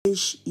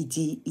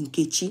Idi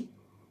Nkechi.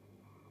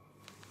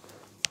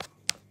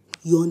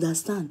 You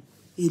understand?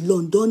 A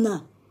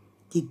Londoner.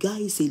 The guy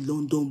is a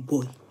London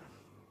boy.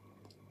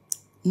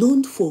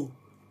 Known for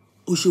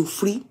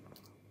Oshofri.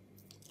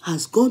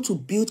 Has gone to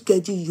build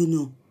credit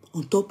union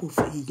on top of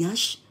a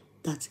yash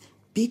that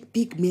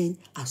big men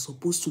are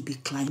supposed to be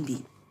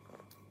climbing.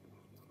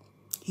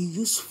 He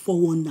used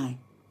 419,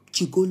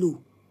 Chigolo,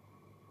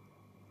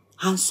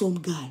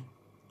 handsome guy,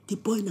 the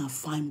boy na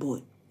fine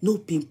boy, no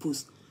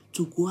pimples,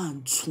 to go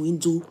and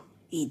swindle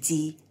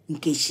Idi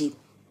Nkechi.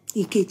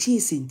 Nkechi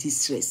is in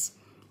distress.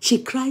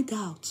 She cried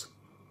out,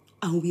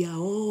 and we are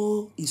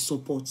all in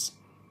support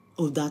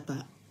of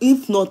that.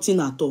 If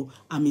nothing at all,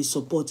 I'm in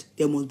support.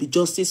 There must be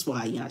justice for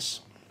Ayash.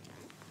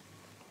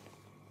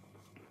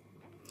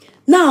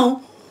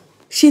 Now,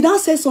 she now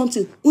said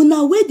something.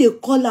 Una where they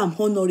call am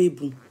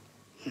honorable.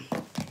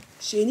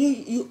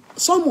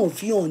 Some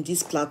of you on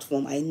this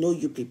platform, I know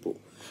you people.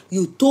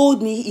 You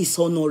told me it's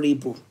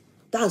honorable.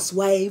 That's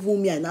why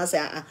even me and I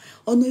say,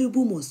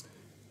 honorable must.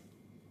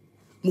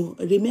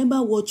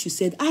 Remember what you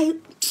said.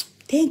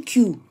 Thank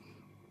you.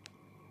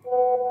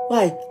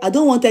 Why? I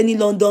don't want any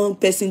London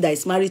person that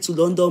is married to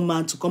London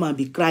man to come and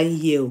be crying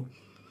here.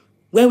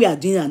 When we are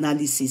doing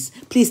analysis,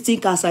 please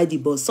think outside the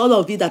box. All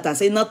of you that are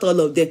saying not all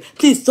of them,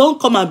 please don't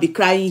come and be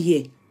crying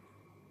here.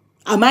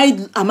 Am I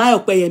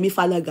Opeyemi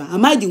Falegan?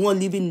 Am I the one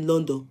living in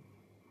London?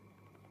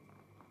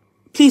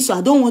 Please, so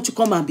I don't want to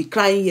come and be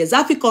crying here.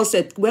 Zafi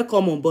concept,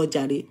 welcome on board,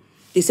 Jare.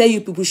 They say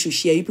you people should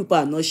share. You people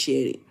are not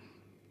sharing.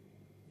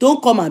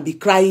 Don't come and be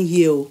crying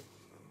here.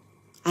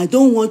 I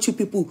don't want you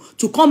people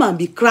to come and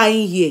be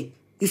crying here.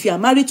 If you are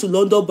married to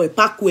London boy,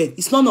 Parkway,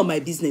 it's none of my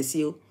business,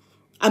 yo.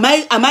 Am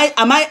I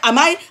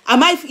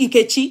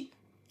Nkechi?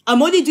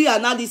 I'm only doing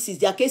analysis.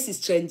 Their case is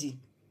trendy.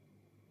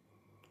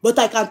 But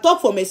I can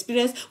talk from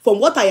experience, from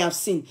what I have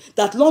seen,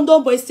 that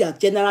London boys, they are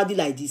generally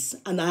like this.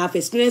 And I have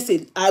experienced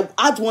it. I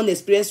had one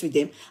experience with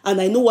them, and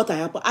I know what I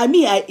have. I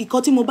mean,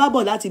 Ikoti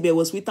Mobabo Latibe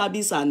was with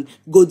Abis and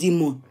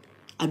Godimon.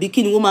 I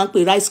became woman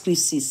with Rice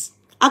Krisis.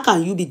 How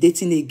can you be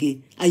dating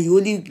again and you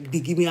only be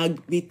giving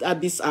with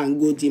Abis and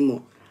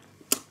Godimon?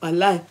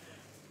 Wallahi.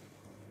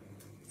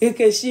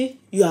 Nkechi,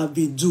 you have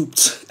been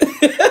duped.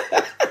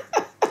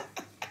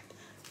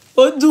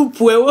 O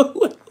dupe,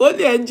 o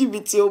the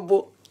LGBT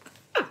obo.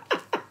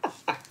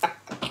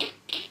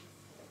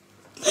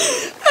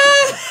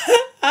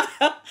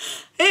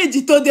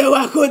 Ejito de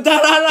wako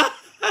darara.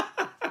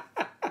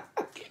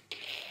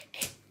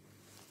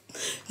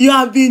 You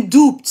have been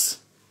duped.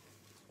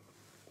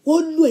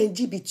 Olu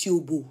LGBT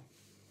obo.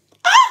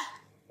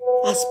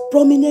 As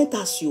prominent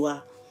as you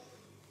are,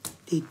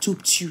 they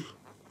duped you.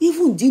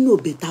 Even Dino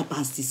better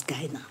pass this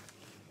guy now.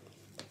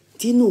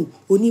 Dino,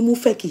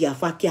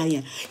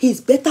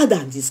 he's better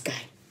than this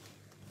guy.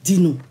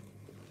 Dino.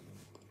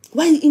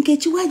 Why,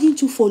 Nkechi, why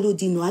didn't you follow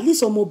Dino? At least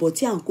some more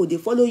Boti and Co, they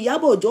follow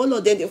Yabo, all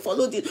of them, they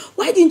follow Dino.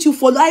 Why didn't you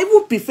follow? I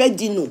even prefer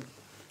Dino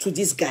to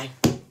this guy.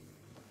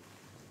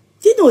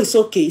 Dino is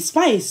okay. It's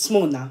fine. It's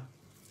small now.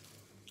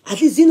 At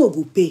least Dino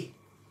will pay.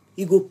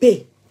 He go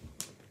pay.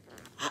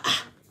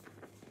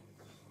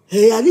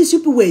 Hey, at least you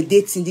people were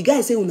dating. The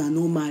guy say una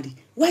no marry.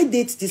 Why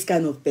date this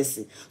kind of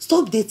person?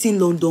 Stop dating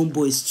London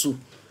boys too.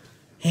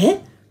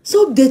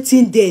 Stop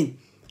dating them.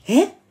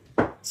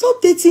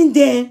 Stop dating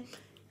them.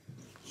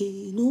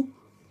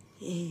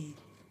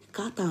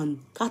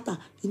 Kata,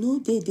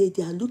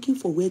 they are looking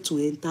for where to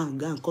enter and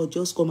go and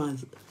just come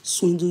and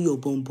swindle your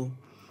bum.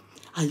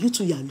 And you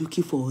two, you are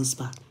looking for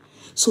husband.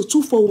 So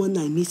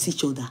 2-4-1-9 meet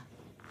each other.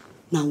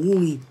 Now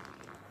winning.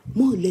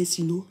 More or less,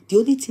 the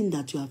only thing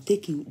that you have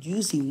taken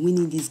using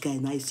winning this guy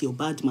now is your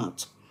bad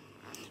mouth.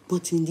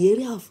 But in the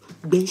area of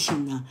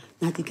benching now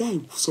the guy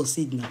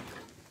succeed now.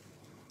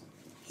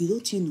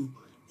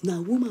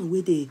 Now woman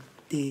where they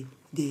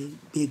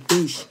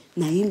bench,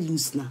 now him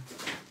lose now.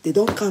 They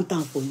don't count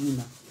down for you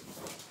now.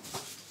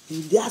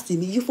 They ask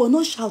me, you for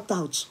not shout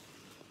out.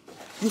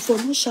 You for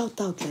not shout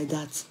out like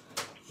that.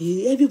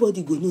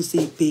 Everybody go know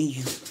say pay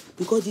you.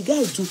 Because the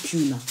guy dupe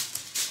you now.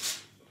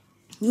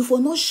 You for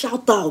not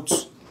shout out.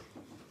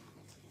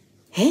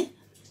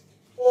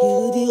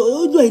 You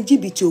do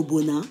LGBT obo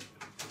now.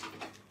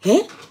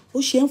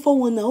 O she for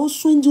one now, o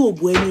swindle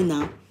obo eni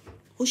now.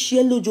 O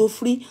she lojo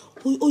free,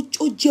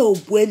 o je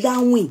obo e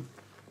downwin.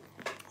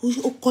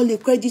 O call a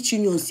credit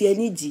union si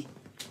eni di.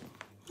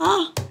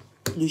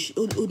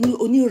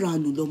 Oni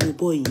ranu lo mo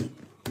boy yin.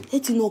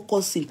 Let it not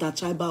cause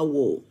intertribal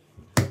war.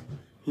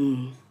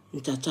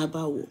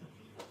 Intertribal war.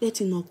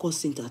 Let it not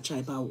cause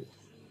intertribal war.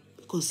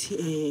 Because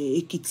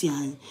Ekiti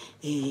and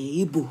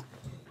Igbo.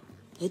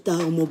 Let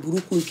her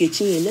Omoburuku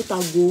Nkechi, let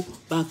her go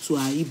back to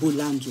her Igbo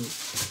land.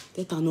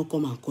 Let her not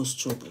come and cause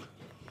trouble.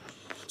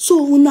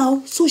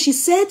 So she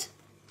said,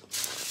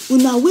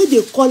 where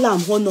they call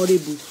am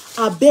honorable,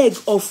 I beg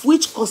of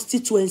which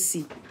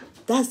constituency?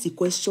 That's the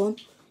question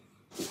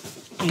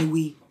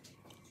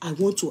I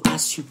want to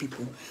ask you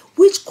people.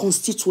 Which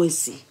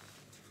constituency?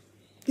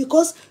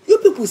 Because you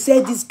people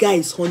say this guy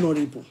is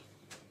honorable.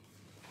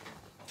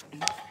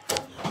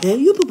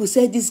 You people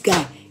say this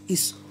guy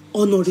is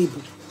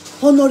honorable.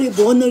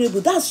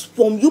 Honorable. That's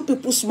from you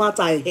people smart.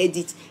 I heard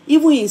it.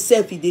 Even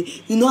himself,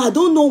 you know, I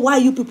don't know why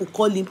you people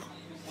call him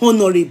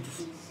honorable.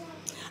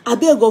 I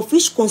beg of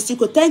which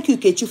constituent. Thank you,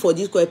 Nkechi, for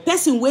this. A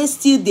person wey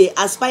still they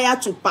aspire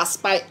to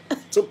prosper.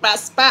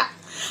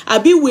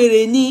 Abi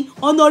were ni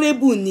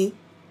honorable ni.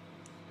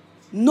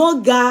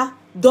 Noga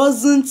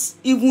doesn't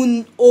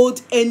even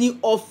hold any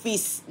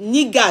office.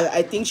 Nigga,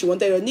 I think she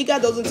wanted.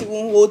 Nigga doesn't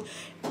even hold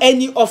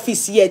any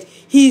office yet.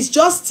 He's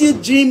just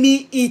still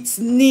dreaming it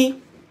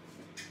ni.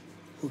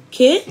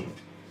 Okay?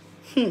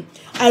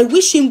 I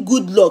wish him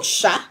good luck,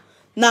 sha.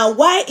 Now,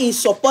 why his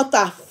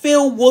supporter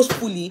fail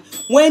woefully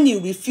when he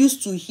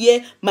refused to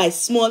hear my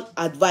small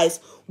advice?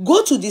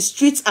 Go to the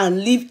streets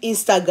and leave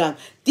Instagram.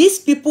 These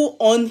people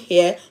on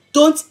here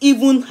don't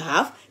even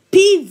have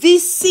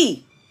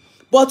PVC.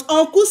 But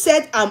uncle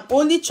said I'm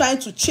only trying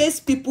to chase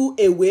people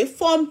away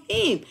from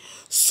him.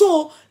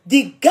 So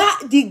the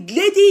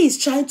lady is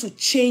trying to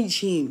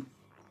change him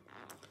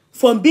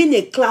from being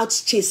a cloud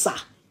chaser,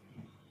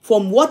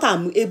 from what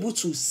I'm able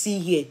to see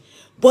here.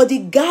 But the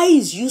guy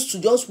is used to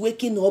just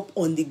waking up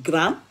on the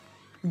gram,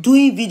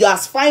 doing videos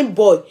as fine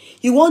boy.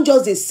 He won't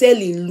just a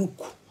selling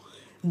look.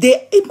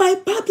 He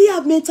might probably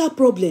have mental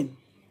problem.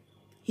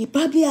 He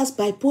probably has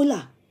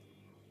bipolar.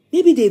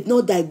 Maybe they've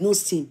not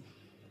diagnosed him.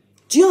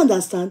 Do you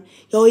understand?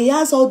 Or he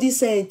has all these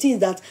things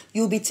that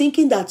you'll be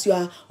thinking that you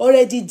are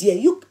already there.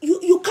 You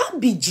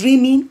can't be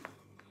dreaming.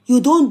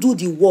 You don't do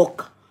the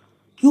work.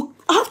 You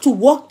have to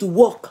walk the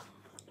walk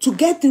to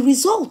get the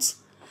results.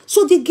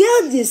 So the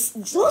girl,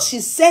 what she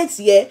says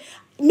here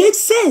makes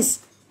sense.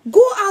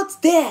 Go out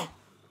there.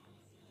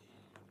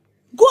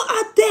 Go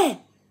out there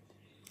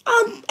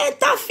and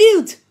enter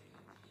field.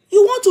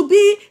 You want to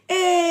be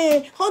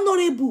a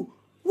honorable.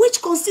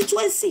 Which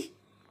constituency?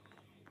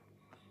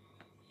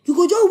 You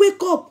go just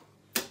wake up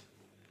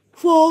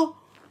for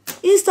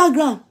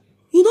Instagram.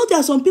 You know there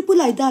are some people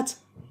like that.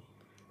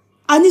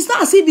 And it's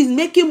not as if he's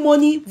making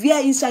money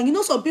via Instagram. You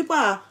know some people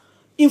are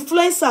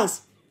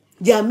influencers.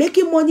 They are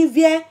making money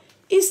via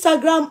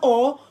Instagram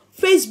or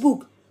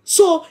Facebook.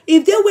 So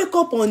if they wake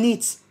up on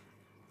it,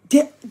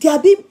 they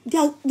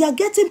are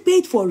getting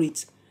paid for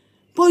it.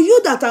 But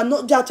you that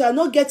are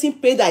not getting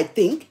paid, I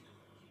think,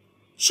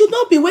 should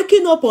not be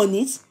waking up on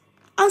it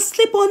and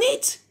sleep on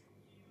it.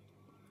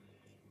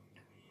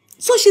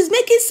 So she's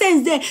making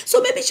sense there.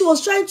 So maybe she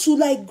was trying to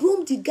like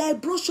groom the guy,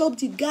 brush up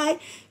the guy,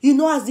 you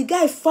know, as the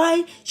guy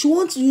fine. She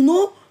wants to, you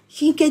know,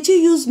 Nkechi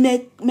use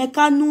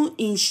mekanu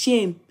in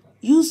shame.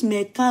 Use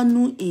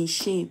mekanu in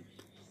shame.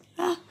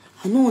 I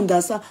don't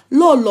understand.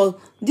 Lord,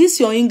 this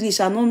your English,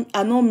 I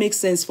don't make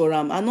sense for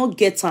him. I don't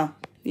get her.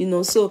 You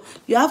know, so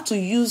you have to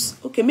use,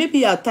 okay, maybe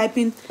you are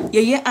typing,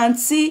 and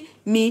see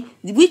me,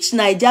 which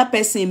Niger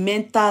person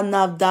mental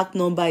NAFDAC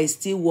number is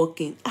still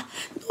working.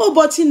 No,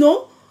 but you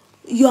know,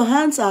 your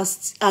hands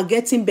are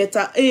getting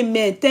better.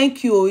 Amen.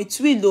 Thank you. It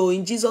will,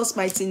 in Jesus'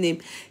 mighty name.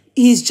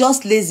 He's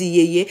just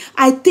lazy,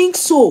 I think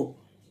so.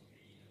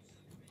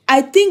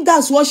 I think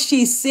that's what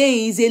she's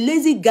saying. He's a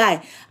lazy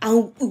guy.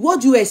 And what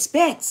do you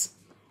expect?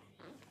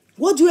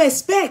 What do you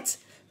expect?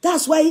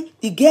 That's why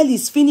the girl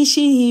is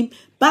finishing him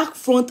back,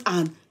 front,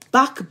 and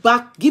back,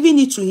 giving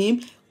it to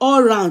him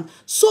all round.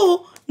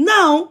 So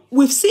now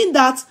we've seen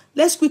that.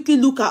 Let's quickly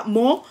look at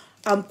more.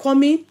 I'm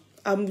coming.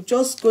 I'm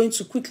just going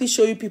to quickly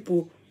show you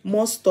people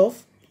more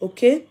stuff.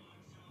 Okay.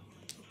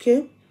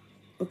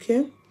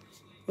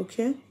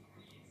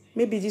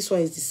 Maybe this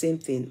one is the same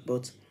thing,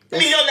 but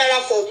million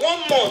naira for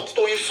 1 month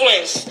to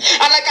influence,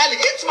 and I can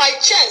hit my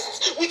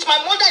chest with my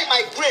mother in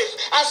my grave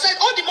and said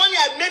all the money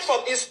I made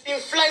from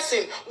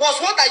influencing was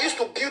what I used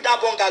to build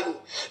that bungalow.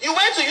 You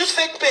went to use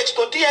fake page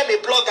to DM a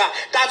blogger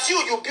that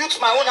you built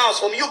my own house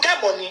for me. You get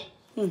money.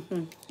 You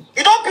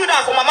don't build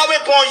house for mama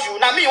wey born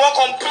you. Now me you won't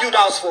come build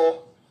house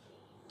for.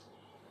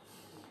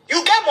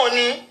 You get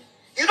money.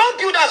 You don't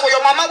build house for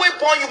your mama wey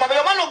born you. Mama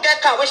your mama don't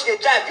get car when she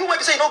dey drive. You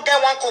wait say you don't get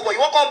one cover. You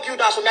won't come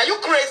build house for me. Are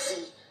you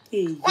crazy?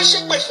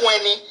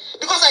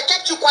 Because I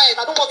kept you quiet,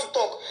 I don't want to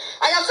talk.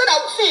 I have said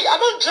that, see, I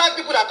don't drag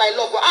people that I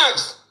love. But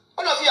ask,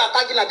 all of you are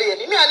tagging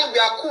Adeyemi. Me and him, we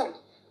are cool.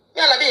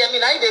 Me and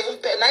Adeyemi, I ain't even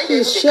pay.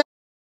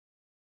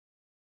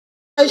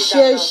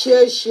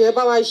 Share,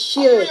 Baba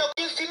share.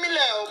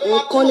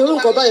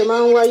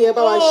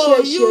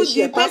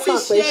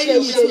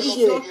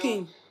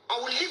 I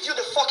will leave you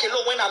the fuck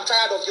alone when I'm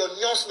tired of your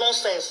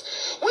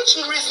nonsense. Which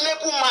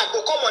reasonable man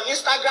will come on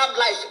Instagram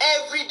live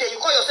every day? You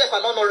call yourself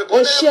an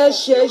honorable. Share.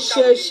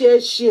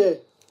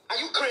 Are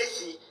you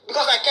crazy?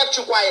 Because I kept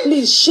you quiet.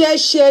 Please share.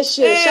 Share,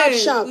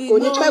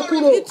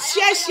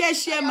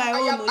 my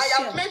own. I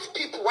have met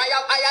people.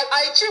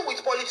 I chill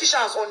with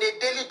politicians on a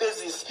daily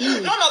basis.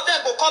 None of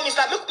them will come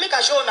Instagram. Make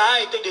a show now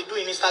how they do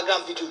in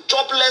Instagram video.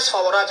 Jobless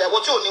for what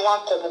you only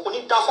want come. Kò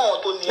ní dá fún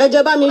wọn tó ní. Ẹ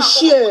jẹ́ bá mi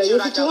share.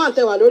 If you want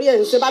to lórí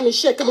ẹ̀ ṣe bá mi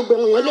share kí gbogbo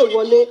èèyàn lè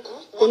wọlé.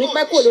 Kò ní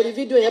pẹ́ kó lórí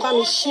video yẹn bá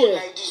mi share.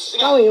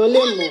 Káwọn èèyàn lè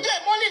mọ̀.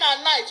 Morning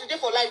and night today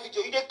for live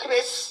video. You dey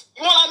craze.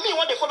 You want me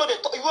want to follow the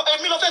you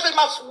me no face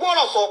my born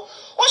for.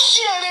 Ó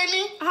share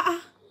ni.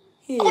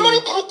 Olórí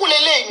burúkú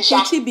lélẹ́yìn ṣá.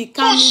 Nkechi be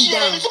calming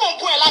down. Tí mo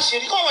bú ẹ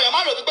láṣìírí kọ́ àwọn èèyàn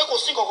má rò wípé kò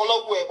sí nǹkan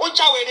lọ́wọ́ ẹ̀. Ó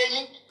jáwèrè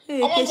ní.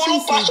 Nkechi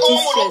is in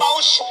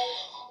distress.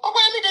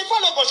 Ọpẹ́yẹmí dé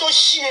Falegan ṣó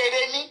ṣí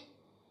ere ní.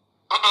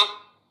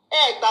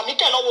 Ẹ gbà mí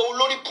kẹ́ lọ́wọ́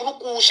olórí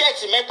burúkú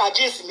ṣẹ́ẹ̀tì mẹ́ta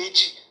jíǹsì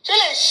méjì. Ṣé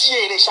lè ṣí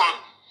ere ṣá?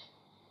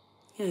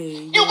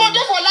 You go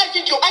there for live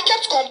video. I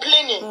kept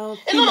complaining. A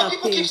lot of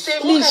people keep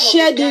saying, please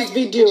share this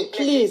video,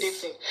 please.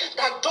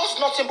 That does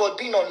nothing but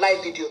being on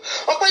live video.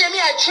 Okoyemi,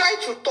 I try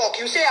to talk.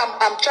 You say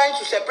I'm trying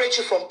to separate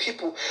you from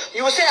people.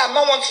 You will say I'm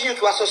not wanting you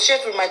to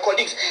associate with my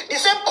colleagues. The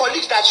same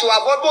colleagues that you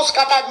have almost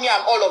scattered me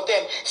and all of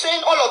them,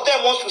 saying all of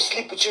them want to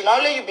sleep with you. Now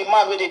let you be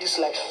mad with this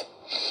life.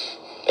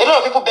 A lot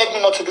of people beg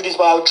me not to do this,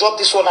 but I'll drop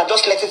this one and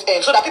just let it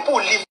end so that people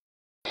will leave.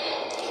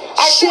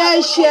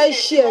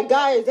 Share,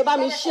 guys. Let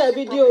me share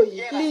video,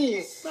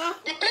 please.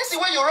 The place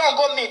where you run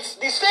go meet,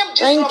 the same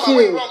gist lover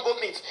where you run go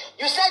meet.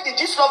 You said the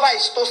gist lover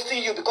is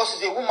toasting you because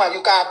she's a woman.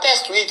 You can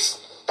attest to it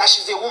that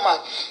she's a woman.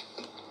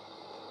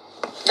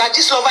 That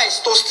gist lover is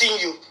toasting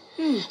you.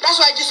 That's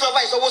why gist lover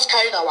is always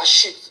carrying our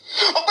shit.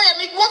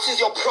 Okoyemi, what is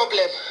your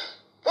problem?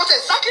 What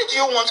exactly do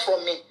you want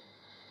from me?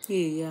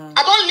 Yeah.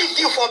 I don't leave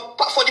you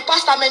for the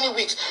past how many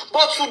weeks.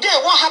 But today,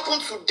 what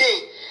happened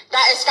today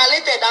that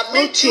escalated, that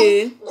made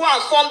you go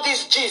and form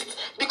this gist?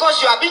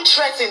 Because you have been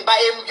threatened by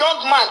a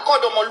young man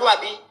called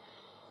Omoluabi,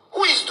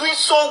 who is doing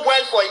so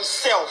well for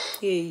himself.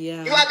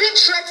 Yeah. You have been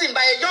threatened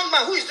by a young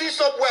man who is doing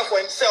so well for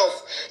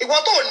himself.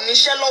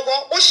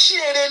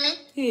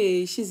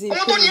 Hey, she's in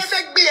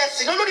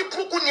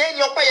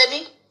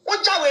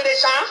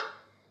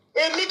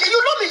you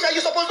know me, sir.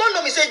 You supposed don't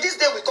know me. Say this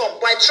day will come,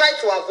 but I try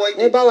to avoid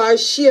it.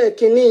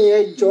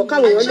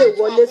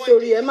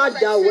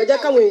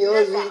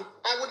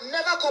 I would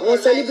never come on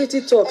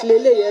celebrity talk,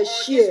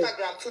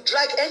 Instagram to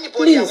drag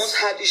anybody I once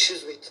had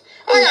issues with.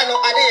 I know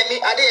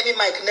Adeyemi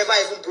Mike never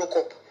even broke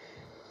up.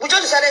 We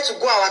just decided to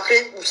go our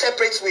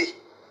separate way.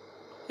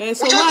 And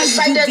so we just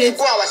decided to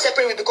go our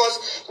separate way because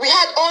we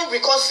had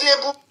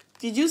unreconcilable.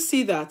 Did you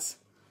see that?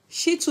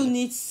 She too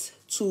needs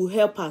to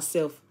help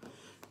herself.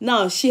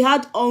 Now, she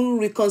had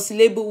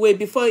unreconcilable way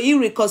before,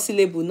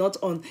 irreconcilable, not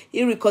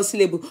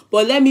irreconcilable.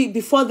 But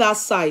before that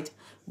side,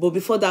 but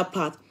before that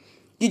part,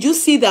 did you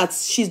see that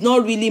she's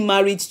not really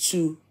married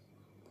to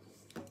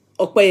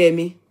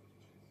Okoyemi?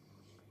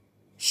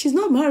 She's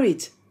not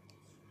married.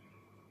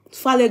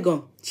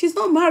 Falegan, she's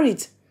not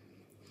married.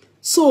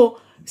 So,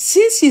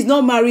 since she's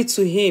not married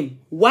to him,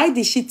 why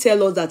did she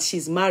tell us that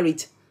she's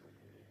married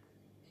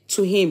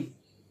to him?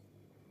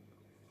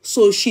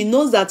 So she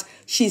knows that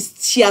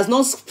she has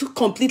not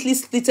completely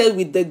splitted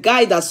with the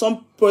guy that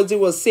somebody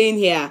was saying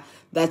here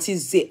that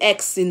is the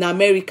ex in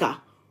America.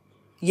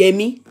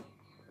 Yemi.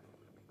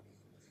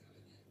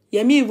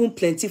 Yemi even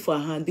plenty for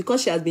her hand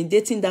because she has been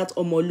dating that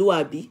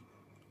Omoluabi.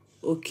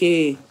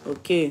 Okay.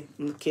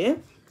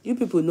 You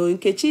people know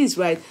Nkechi is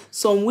right.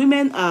 Some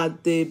women are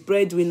the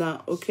breadwinner,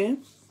 okay?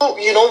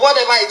 You know,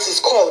 whatever it is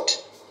called.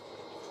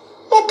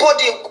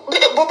 Nobody,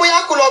 boya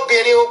kò lọ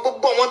bèrè o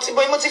gbogbo wọn tí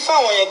mo ti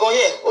fáwọn yẹn gan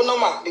yẹ ó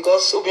normal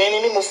because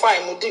obìnrin ni mo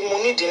fine mo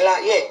need ńlá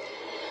yẹ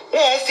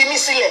wọn fi mí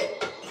sílẹ̀.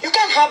 You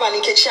can't have an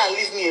Nkechi and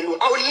leave me alone.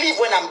 I will leave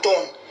when I'm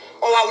done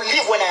or I will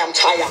leave when I am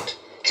tired.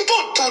 You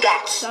don't do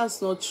that. That's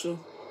not true.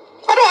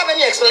 I don't have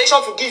any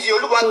explanation to give you.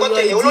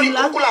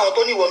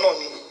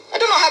 I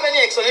do not have any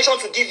explanation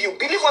to give you.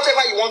 Believe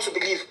whatever you want to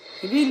believe.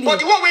 Really? But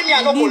the one way me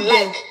I not go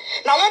like.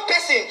 Now one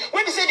person,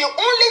 when they say the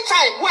only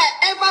time where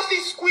I ever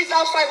feel squeeze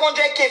out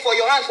 500K for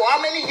your hand for how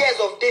many years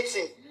of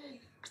dating?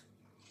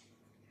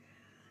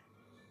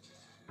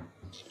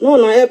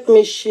 No, help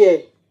me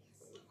share.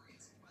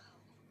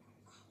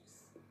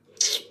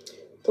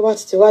 Tó bá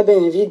ti wá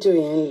bẹ́ẹ̀ video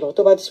yẹn lọ.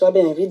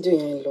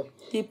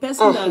 The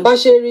person that bá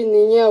ṣe rí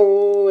nìyẹn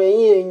o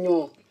ẹ̀yin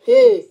èèyàn.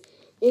 Hey,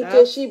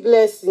 Nkechi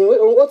Blessing,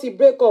 ó ti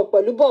break up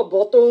pẹ̀lú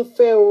bọ̀bọ̀ tó ń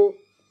fẹ́ o.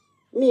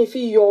 Mi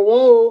fi yọ̀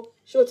wọ́n o.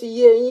 Ṣó ti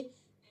yé yín?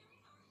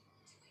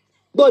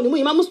 Gbọ́ ni mo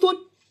ìmá mú story.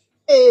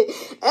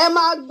 Ẹ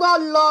máa gbọ́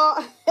lọ.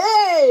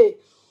 Hey.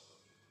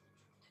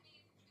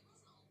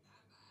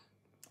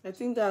 I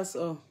think that's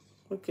all.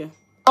 Okay.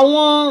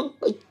 Àwọn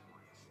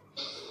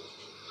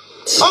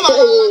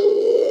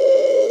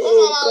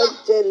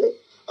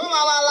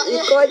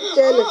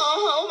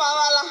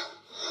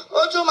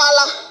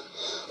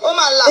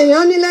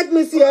let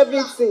me see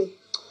everything.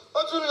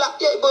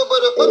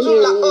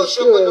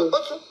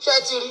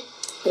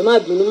 Ẹ má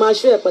bínú máa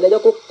ṣe ẹ̀ padà jẹ́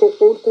kó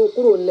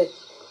kúrò nílẹ̀.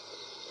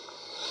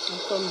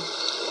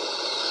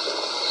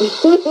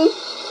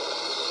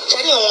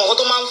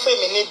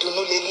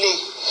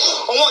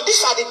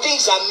 These are the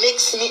things that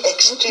makes me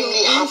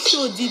extremely happy.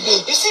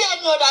 You see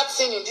any other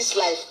thing in this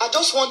life, I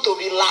just want to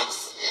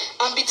relax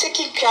and be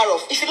taken care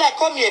of. If you like,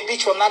 call me a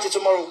bitch from now to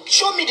tomorrow.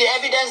 Show me the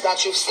evidence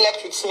that you've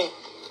slept with me.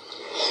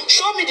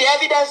 Show me the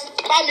evidence.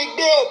 Now let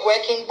me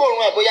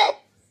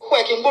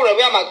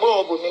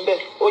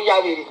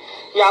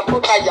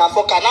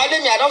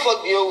I don't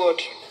fuck the whole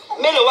word.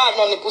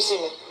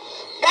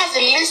 That's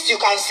the least you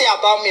can say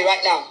about me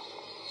right now.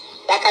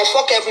 That I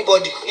fuck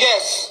everybody.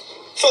 Yes.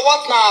 So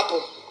what now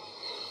happen?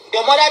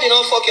 Your mother did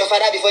not fuck your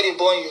father before they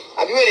born you.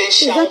 You're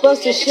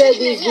supposed to share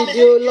this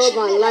video, love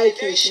and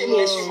like it.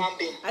 Shameless human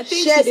being. I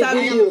think share the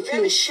video, Very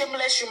please.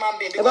 shameless human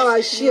being.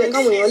 About share,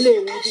 come on,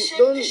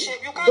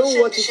 don't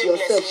watch it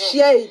yourself.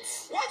 Share it.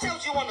 What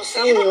else do you want to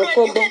say? You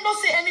cannot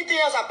say anything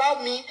else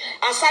about me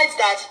aside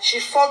that she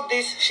fucked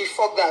this, she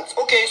fucked that.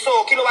 Okay,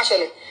 so Kilo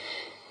Washele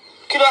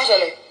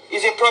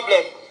is a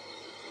problem.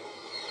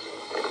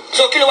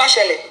 So Kilo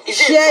Washele is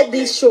a share problem.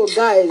 this show,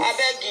 guys. I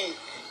beg you.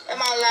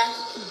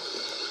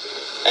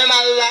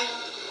 Emala.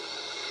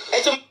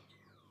 It's a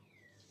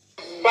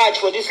badge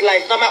for this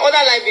life. Now my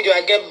other live video,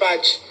 I get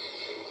badge.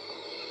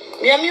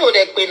 Me and me would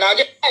pay now.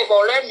 Just if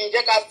already me,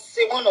 just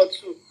say one or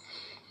two.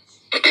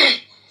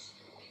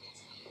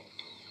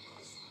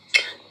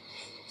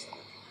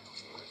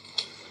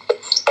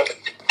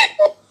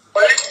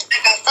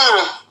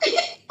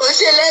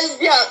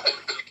 Lesbian.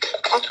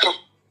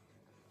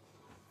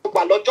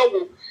 Wà lọ́jọ́ wo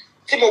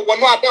tí mo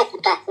wọnú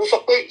Abẹ́òkúta ó sọ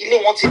pé ilé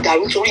wọn ti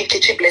dàrú torí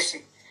Nkechi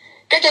Blessing.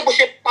 Gẹ́gẹ́ bó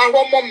ṣe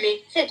parọ́ mọ́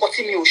mi fún nǹkan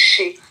tí mi ò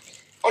ṣe.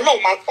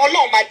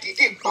 Ọlọ́run máa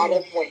dìde parọ́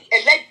mọ́ ẹ̀.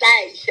 Ẹlẹ́dàá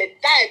ẹ̀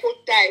ìṣẹ̀dá ẹ̀ tó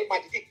dá ẹ̀ ó máa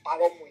dìde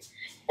parọ́ mọ́ ẹ̀.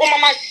 Ó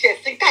máa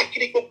ṣẹ̀sìn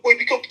káàkiri gbogbo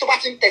ibi tó bá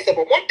ti ń tẹ̀sẹ̀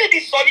bọ̀. Wọ́n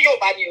tẹ́lẹ̀ sọ ní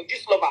Yorùbá ni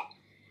This Lover.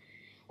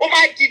 Ó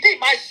máa dìde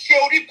máa ṣe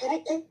orí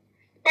burúkú.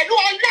 Pẹ̀lú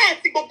ọlá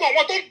àti gbogbo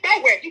àwọn tó ń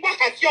gbàwẹ̀ ní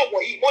wákàtí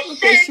ọ̀wọ̀ yìí. Mo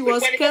ṣe é pé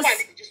wẹ́n ní tó wà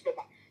ní This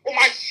Lover. Ó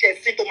máa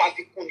ṣẹ̀sìn tó máa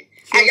fi kú ni.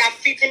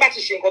 Àyàfi tí má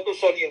ti ṣe nǹkan tó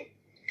sọ ni o.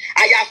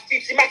 Àyàfi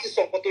tí má ti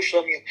sọ nǹkan tó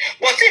sọ ni o.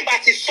 Bọ̀ tí n bá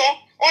ti sọ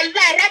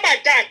ọlá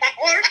Ramadan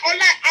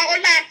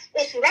ọlá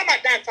oṣù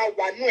Ramadan ta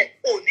wà nú ẹ̀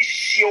ò ní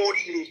ṣe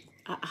oríire.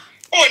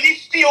 Ò ní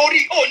ṣe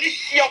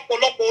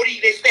ọ̀pọ̀lọpọ̀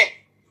oríire sẹ́.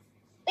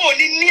 Ò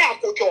ní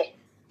àkójọ.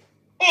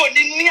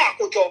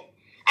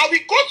 I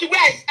will go to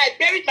where I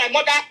buried my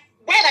mother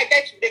when I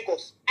get to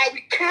Lagos. I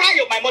will cry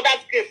on my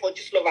mother's grave for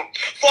This Lover.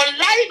 For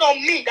lying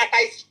on me that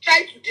I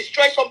tried to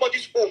destroy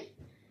somebody's home.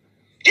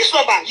 This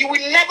Lover, you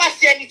will never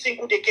see anything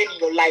good again in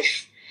your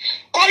life.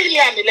 Calling me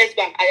I'm a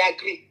lesbian, I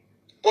agree.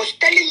 But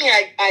telling me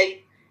I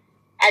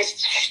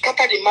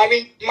scattered a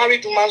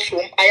married woman's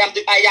home, I am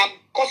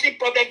causing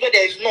problems where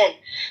there is none.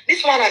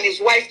 This man and his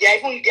wife, they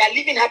are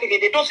living happily.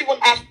 They don't even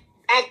have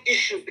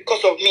issues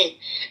because of me.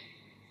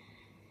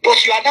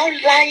 But you are now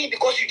lying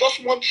because you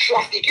just want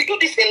traffic. You do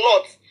this a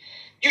lot.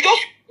 You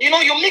just, you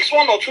mix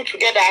one or two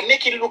together and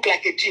make it look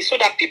like a G so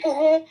that people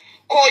who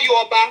call you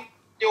Oba,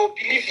 they will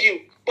believe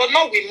you. But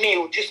not with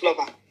me, This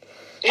Lover.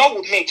 Not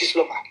with me, This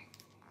Lover.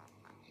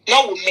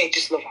 Not with me,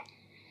 This Lover.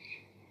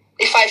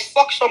 If I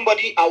fuck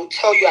somebody, I will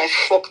tell you I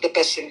fucked the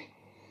person.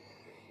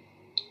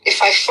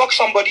 If I fuck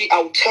somebody,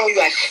 I will tell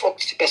you I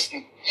fucked the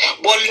person.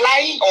 But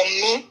lying on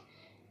me,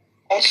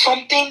 on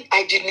something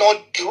I did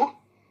not do,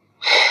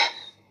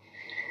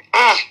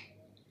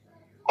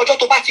 ọjọ́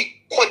tó bá ti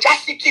kọjá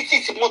sí títì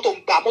tí mọ́tò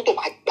máa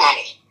gbá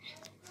ẹ̀.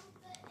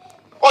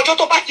 Ọjọ́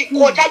tó bá ti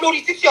kọjá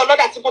lórí títì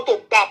ọlọ́dà tí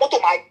mọ́tò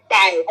máa gbá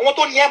ẹ̀. Àwọn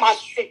tó ní ẹ̀ máa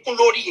sunkún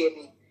lórí ẹ̀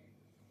ni.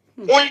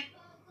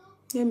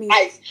 You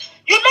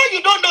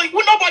don't know.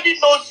 Nobody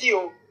knows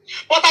you.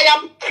 But I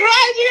am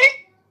crying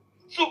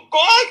to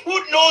God who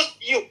knows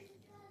you.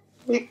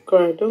 Don't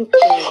cry.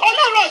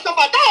 Ọlọ́run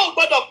ọ̀ṣọ́fà táwọn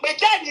gbọ́dọ̀ pé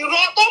jẹ́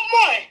ìrọ̀ tó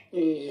mọ̀ ẹ̀.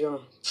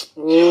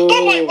 Tó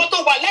mọ̀ ìwọ́n tó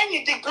wà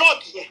lẹ́yìn the blood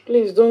yẹn.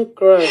 Please don't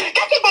cry.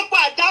 Kẹ́kẹ́ gbogbo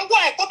àdáwọ̀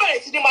ẹ̀ kó bẹ̀rẹ̀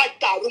sí ni máa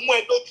dàrú mọ́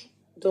ẹ lójú.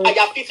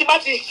 Àyàfi tí bá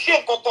ti ṣe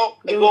nǹkan kan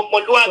pẹ̀lú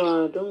ọmọlúwàbí.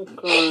 Don't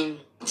cry.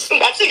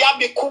 Ìgbà tí ìyá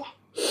mi kú,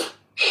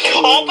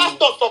 àwọn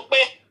pásítọ̀ sọ pé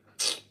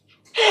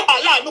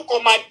aláàánú kan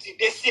máa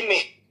dìde sí mi.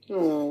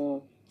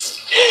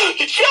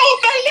 Ṣé o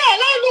fẹ́ lé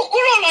aláàánú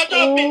kúrò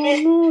lọ́dọ̀ mi ni?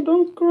 No,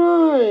 don't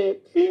cry.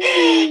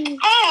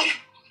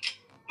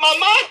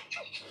 Mama.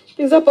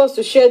 You're supposed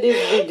to share this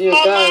video,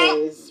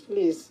 guys.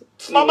 Please.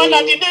 Mama,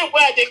 na the day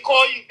where they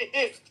call you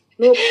this.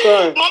 No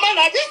cry. Mama,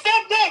 na this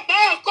same day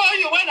I call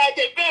you when I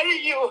dey bury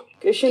you.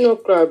 She no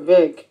cry,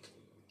 beg.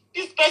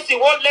 This person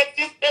won't let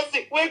this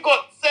person wey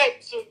God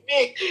sent to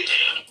me.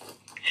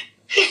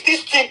 If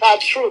this thing are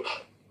true,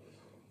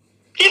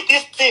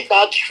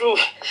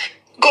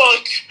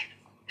 God,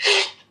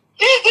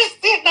 if this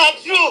thing are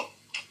true,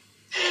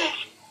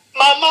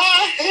 Mama,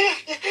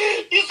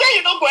 you say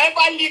you don't go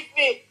ever leave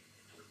me.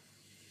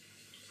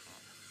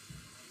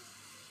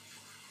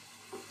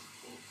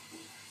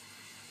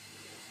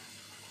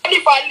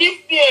 Jennifer,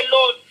 leave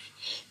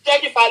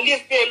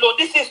me alone.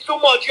 This is too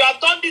much. You have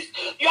done this.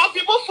 You have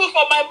removed food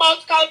from my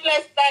mouth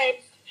countless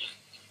times.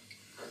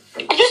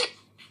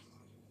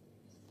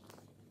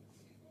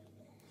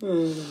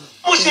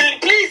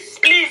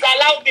 Please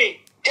allow me.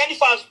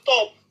 Jennifer,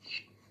 stop.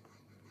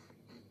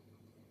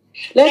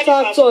 Let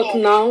her talk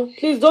now.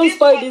 Please don't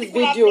spoil this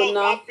video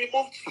now. I've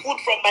removed food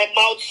from my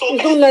mouth.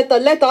 Please don't let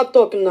her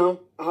talk now.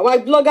 Our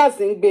bloggers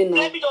in Bay now.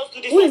 Let me just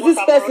do this. Who is this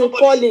person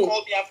calling?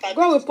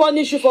 God will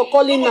punish you for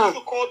calling her.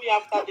 Call me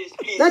after this,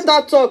 please. Let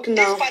her talk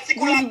now.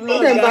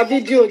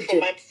 Video.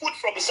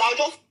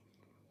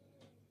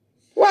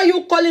 Why are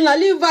you calling her?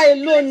 Leave her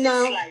alone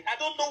now. I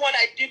don't know what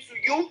I did to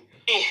you.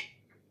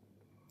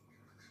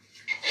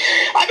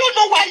 I don't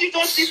know why you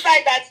don't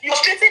decide that you're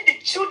getting the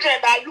children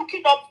that are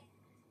looking up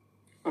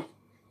to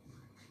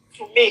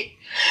me.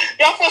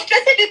 You are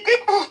frustrating the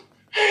people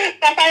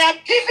that I am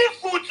giving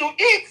food to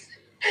eat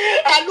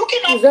and looking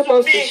up please help to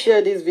us me. to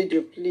share this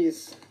video,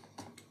 please.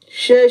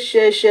 Share,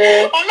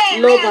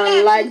 love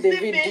and like the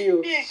video.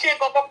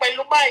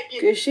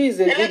 Okay, she is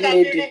a good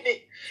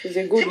lady. She's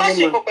a good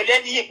woman.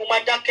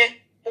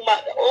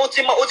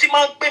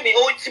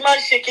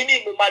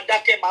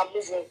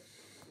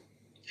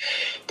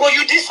 But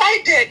you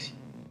decided.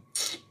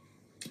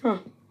 I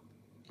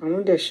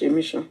know there's a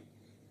mission.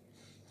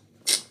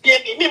 I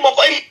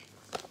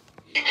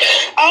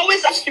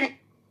always ask you.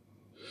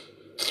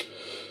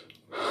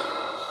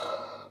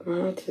 My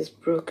heart is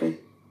broken.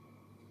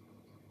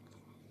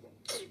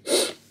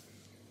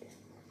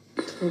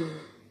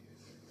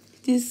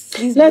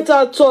 Let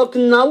her talk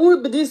now. Who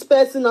will be this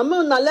person? I'm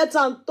gonna let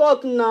her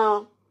talk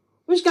now.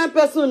 Which kind of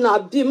person will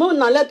be? I'm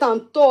gonna let her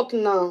talk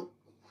now.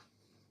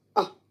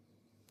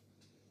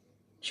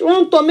 She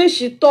want to make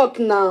she talk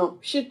now.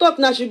 She talk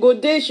now. She go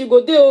there.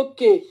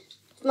 Okay.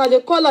 Now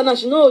they call her now.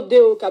 She know they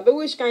okay. But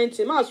which kind of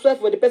thing? I swear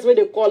for the person where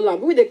they call her.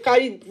 We they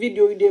carry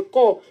video. They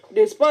call.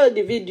 They spoil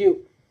the video.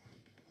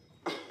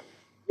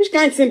 Which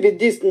kind of thing be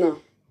this now?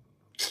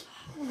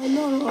 I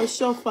know. I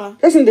suffer.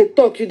 Person they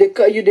talk. You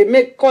they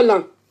make call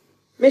her.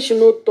 Make she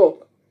no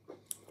talk.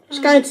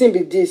 Which kind of thing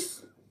be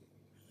this?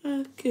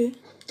 Okay.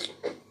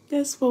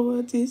 Let's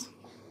forward this.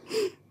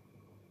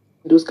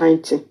 Those kind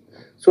of thing.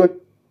 So.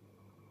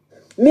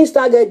 Me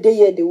started day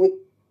here the way.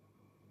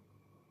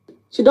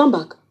 She done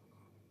back.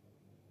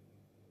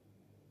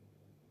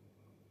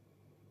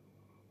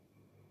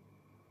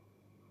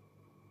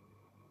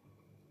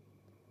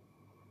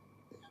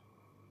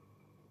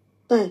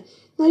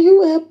 Now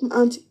you help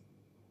auntie.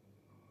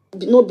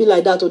 No be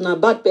like that or na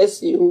bad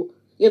person you.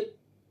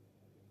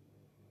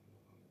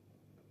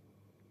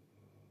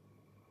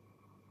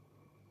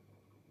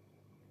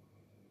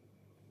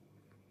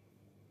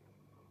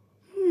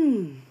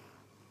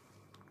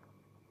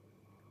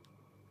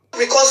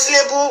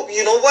 Reconcilable,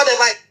 you know,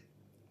 whatever.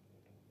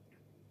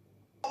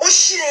 Ó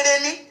ṣì èrè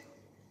ni.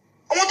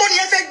 Ọmọ tó ní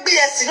ẹ fẹ́ gbé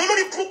ẹ̀sìn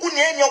lórí burúkú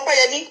ni ẹni ọpẹ́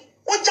yẹn ni.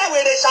 Ó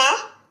jáwèrè ṣá.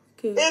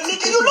 Èmi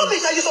kí you know me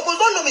say you suppose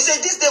don't know me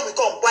say this day will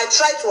come, but I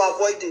try to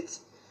avoid it.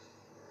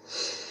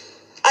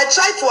 I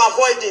try to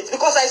avoid it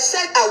because I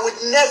said I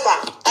would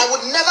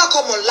never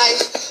come on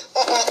live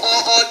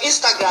on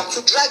Instagram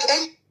to drag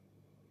any.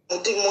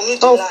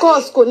 Of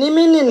course, kò ní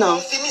meaning now.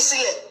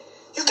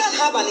 You can't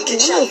have an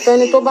Nkechi. I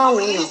will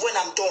leave when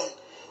I'm done.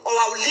 Or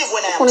I will leave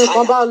when I am tired. You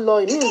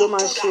don't do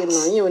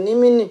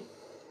that.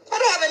 I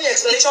don't have any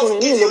explanation for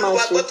giving you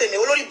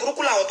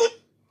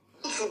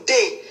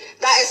today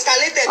that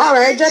escalated. All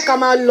right, ẹ jẹ́ ká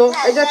máa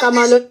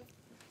lọ.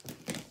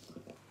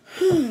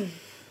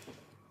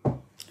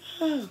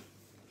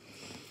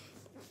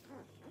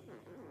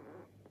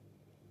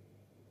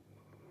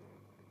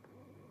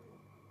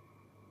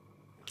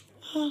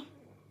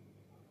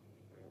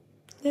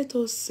 Let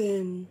us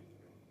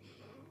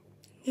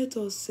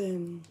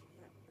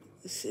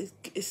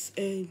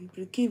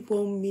give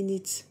 1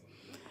 minute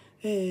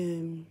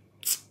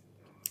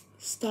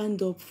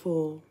stand up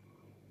for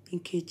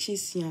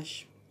Nkechi's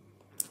yash.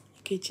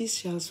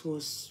 Nkechi's yash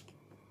was,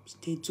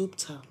 they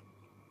duped her.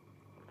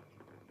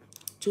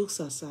 Jokes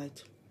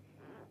aside,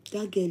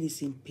 that girl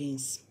is in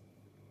pains.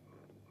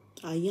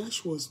 Her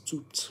yash was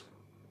duped.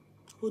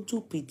 Ó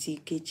dupe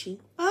Nkechi.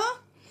 Ó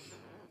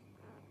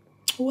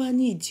wá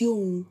ní ìdí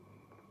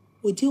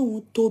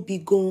òun tóbi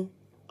gan.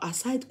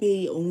 Aside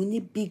pé òun ní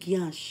big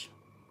yash.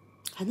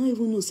 I don't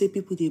even know say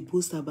people they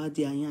boast about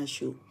their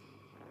yash. You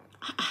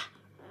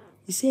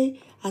say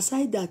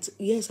aside that,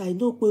 yes, I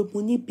know pé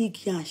mo ní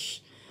big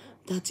yash.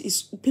 That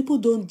is, people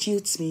don't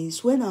jilt me.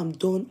 It's when I'm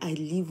done, I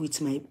live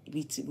with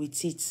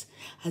it.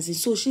 As in,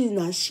 so she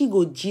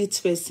go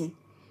jilt person.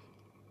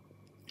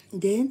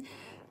 Then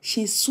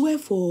she swear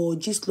for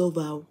just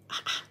lover.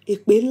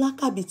 Ekpe la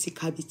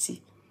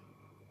kabiti.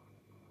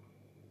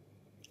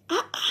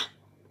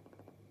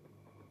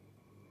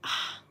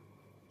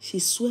 She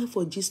swear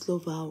for just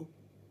lover.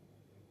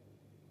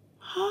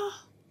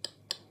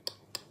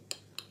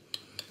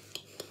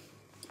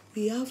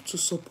 We have to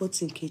support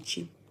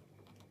Nkechi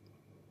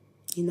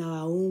in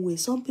our own way.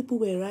 Some people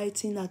were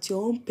writing at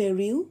your own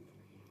peril.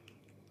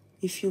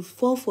 If you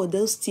fall for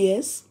those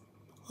tears,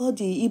 all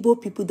the Igbo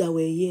people that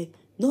were here,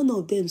 none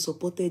of them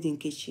supported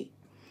Nkechi.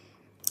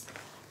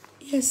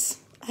 Yes,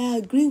 I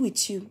agree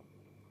with you.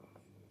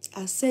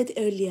 I said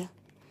earlier,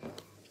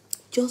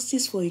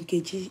 justice for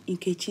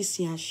Nkechi's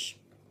yash.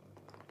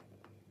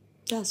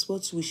 That's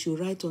what we should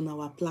write on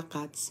our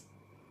placards.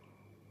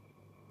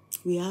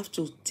 We have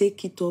to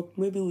take it up.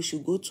 Maybe we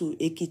should go to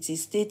Ekiti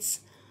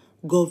State's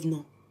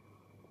governor.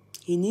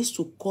 He needs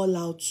to call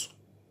out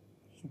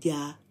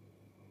their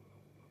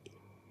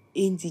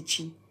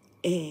indigene.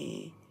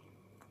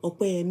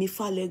 Opeyemi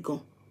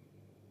Falegan.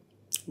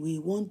 We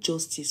want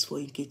justice for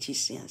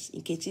Nkechi's yash.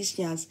 Nkechi's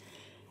yash.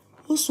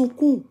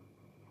 Osukun.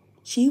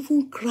 She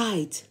even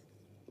cried.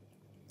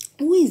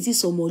 Who is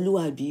this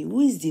Omoluabi? Who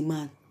is the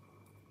man?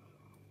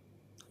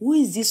 Who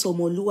is this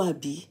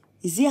Omoluabi?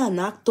 Is he an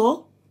actor?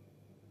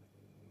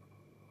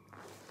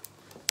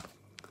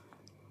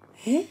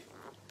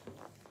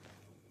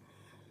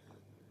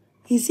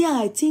 Is here,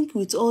 I think,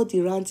 with all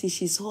the ranting,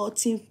 she's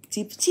hurting.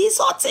 She's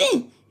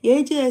hurting. Yeah,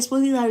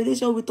 exposing her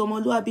relation with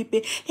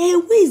Omoluabi. Hey,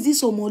 who is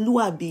this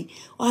Omoluabi?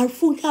 Or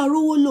Funke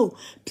Arowolo?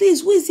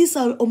 Please, who is this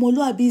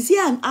Omoluabi? Is he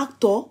an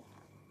actor?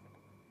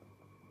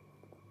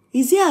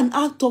 Is he an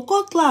actor?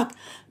 Call Clark.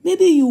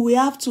 Maybe we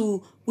have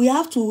to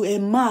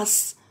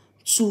mass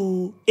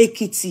to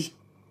Ekiti.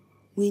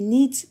 We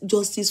need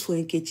justice for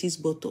Nkechi's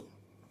bottom.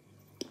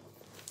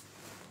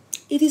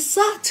 It is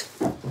sad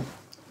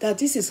that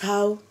this is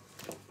how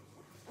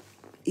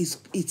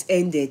it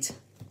ended.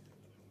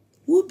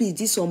 Who be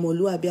this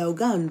Omoluabi? I'll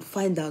go and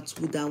find out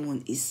who that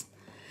one is.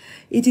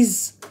 It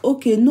is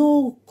okay.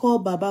 No, call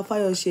Baba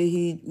Fayose.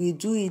 He will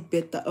do it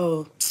better.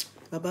 Oh,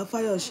 Baba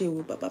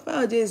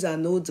Fayose is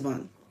an old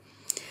man.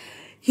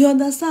 You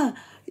understand?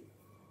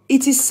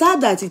 It is sad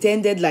that it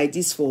ended like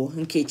this for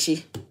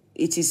Nkechi.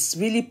 It is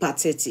really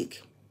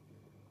pathetic.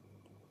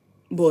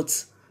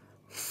 But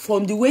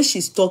from the way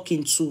she's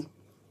talking to,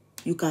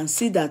 you can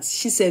see that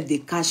she said the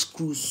cash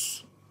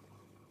cruise.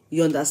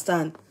 You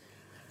understand?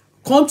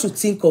 Come to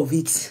think of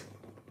it,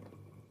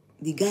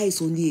 the guy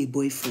is only a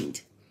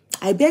boyfriend.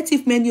 I bet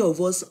if many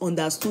of us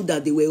understood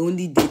that they were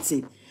only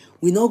dating,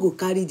 we not go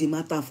carry the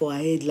matter for our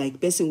head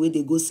like person where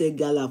they go sell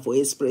gala for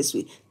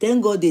expressway.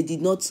 Thank God they did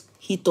not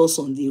hit us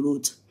on the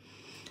road.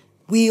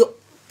 We,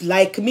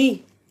 like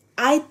me,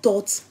 I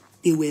thought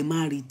they were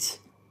married.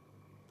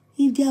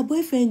 If their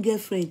boyfriend,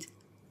 girlfriend,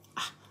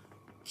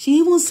 she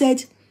even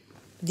said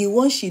the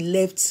one she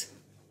left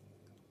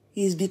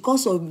is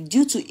because of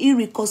due to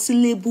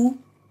irreconcilable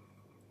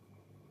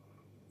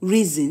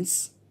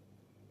reasons,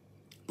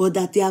 but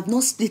that they have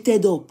not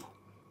splitted up,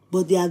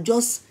 but they have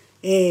just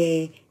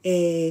gave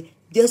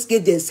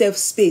themselves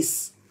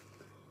space.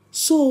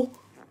 So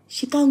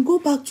she can go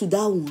back to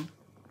that one.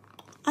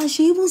 And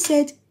she even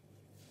said,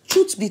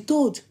 truth be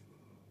told,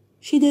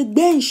 she did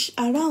bench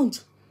around.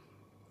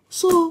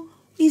 So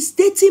it's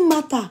dating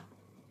matter.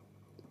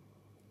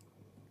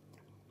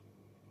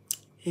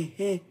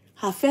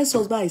 Her first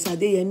husband is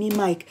Adeyemi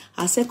Mike.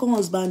 Her second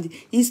husband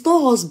is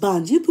not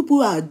husband. You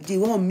people are the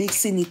one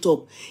mixing it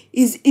up.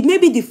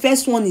 Maybe the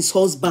first one is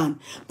husband,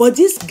 but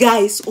this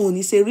guy's own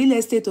is a real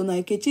estate owner.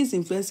 Nkechi is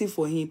influencing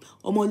for him.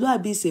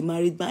 Omoluabi is a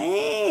married man.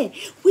 Hey,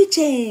 which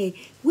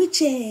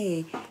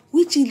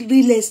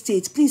real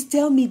estate? Please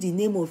tell me the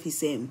name of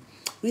his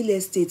real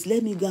estate.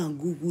 Let me go and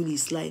Google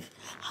his life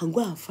and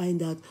go and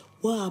find out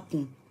what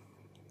happened.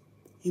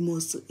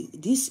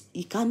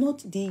 He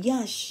cannot, the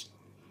Yash.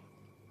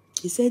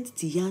 He said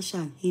the Yash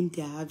and him,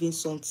 they are having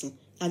something.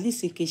 At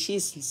least Nkechi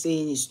is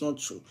saying it's not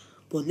true.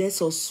 But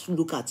let's us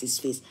look at his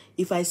face.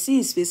 If I see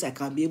his face, I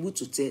can be able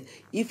to tell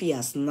if he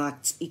has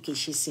knocked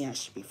Nkechi's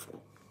Yash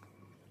before.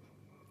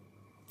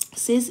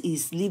 Says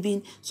he's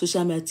leaving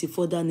social media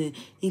further than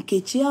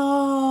Nkechi.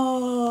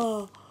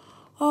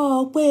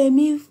 Pay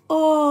me.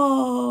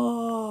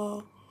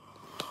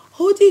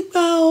 Hold it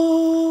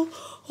down.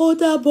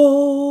 Hold up.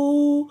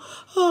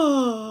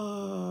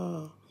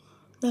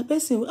 The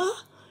person,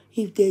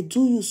 if they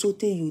do you so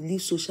you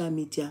leave social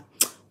media,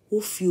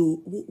 it's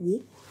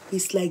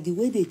like the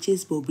way they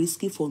chase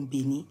Bobrisky from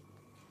Benin.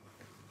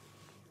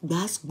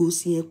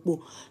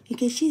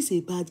 Nkechi is a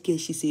bad girl.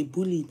 She's a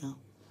bully now.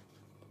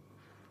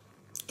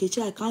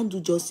 Nkechi, I can't do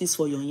justice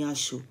for your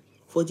Nyasho.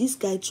 For this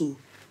guy to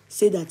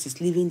say that he's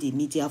leaving the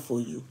media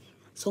for you.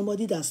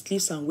 Somebody that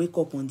sleeps and wake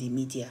up on the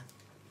media.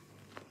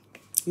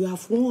 You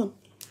have won.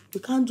 You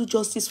can't do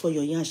justice for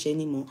your Nyash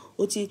anymore.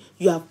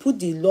 You have put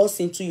the laws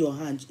into your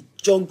hand.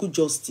 Jungle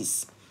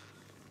justice.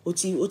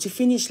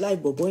 Finish life,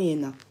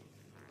 Boboyena.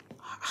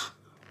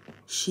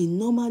 She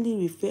normally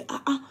refer.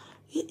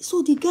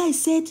 So the guy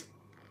said,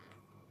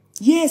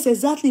 yes,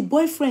 exactly.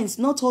 Boyfriends,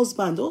 not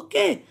husband.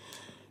 Okay.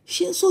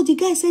 So the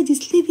guy said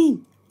he's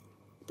leaving.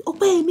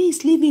 Opeyemi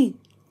is leaving.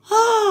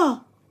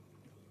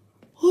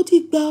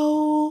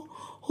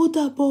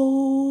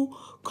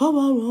 Come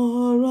on.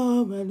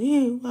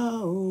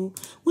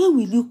 When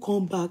will you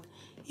come back?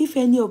 If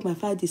any of my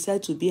five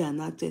decide to be an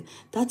actor,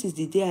 that is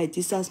the day I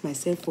distance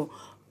myself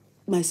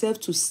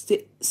to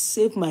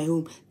save my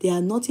home. They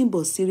are nothing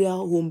but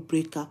serial home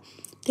breaker.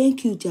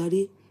 Thank you,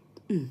 Jare.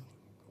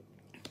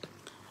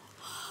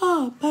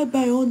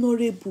 Bye,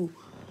 honorable.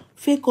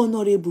 Fake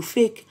honorable.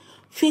 Fake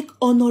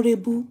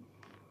honorable.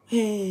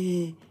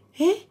 You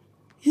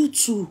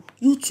two.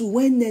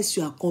 When next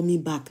you are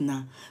coming back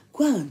now,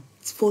 go and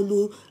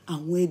follow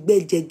and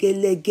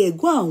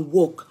go and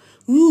work.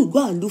 You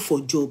go and look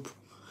for job.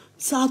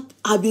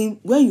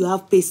 When you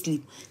have pay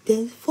slip,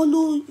 then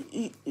follow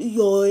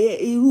your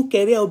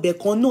career.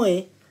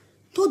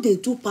 Don't they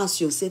do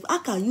pass yourself? How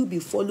can you be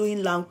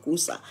following Land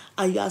Cruiser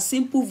and you are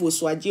simple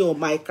Volkswagen or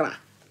Micra?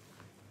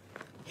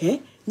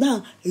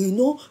 Now,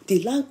 the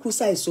Land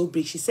Cruiser is so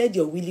big. She said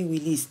your willy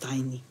is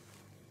tiny.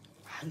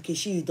 And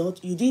Nkechi,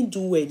 you didn't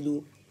do well,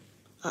 though.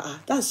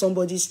 That's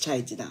somebody's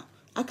child now.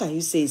 How can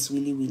you say it's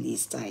willy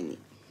is tiny?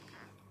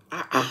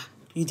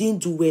 You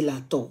didn't do well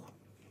at all.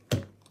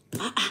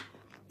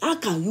 How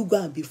can you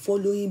go and be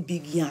following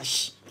Big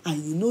Yash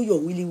and you know your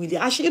willy?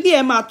 I should be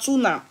Emma too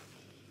now.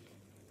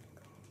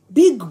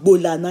 big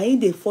gbola na him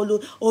dey follow,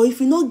 or if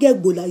you no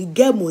get gbola you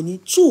get money.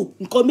 2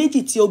 nǹkan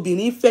méjì tí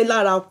obìnrin fẹ́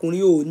lára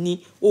ọkùnrin ò ní,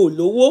 ò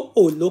lówó,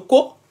 ò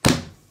lóko.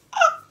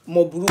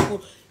 Mo burúkú.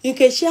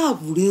 Nkechi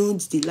have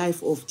ruined the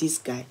life of this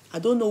guy. I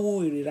don't know who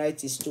will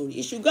rewrite his story.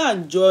 He should go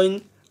and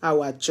join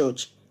our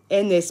church,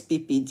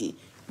 NSPPD.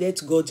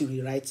 Let God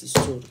rewrite his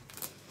story.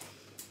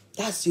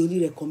 That's the only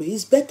recommend.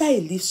 It's better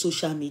he leaves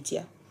social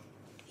media.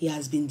 He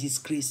has been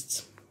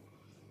disgraced.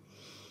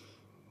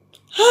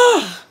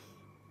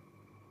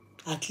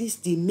 At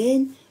least the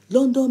men,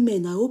 London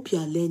men, I hope you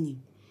are learning.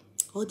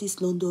 All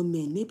these London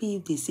men, maybe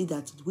if they see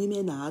that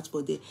women are out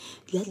for them,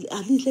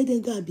 at least let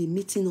them go and be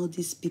meeting all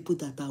these people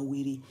that are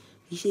weary.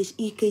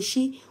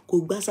 Nkechi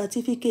kò gba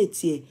certificate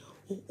here.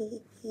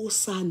 Ó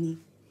sá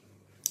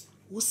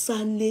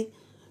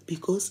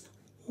because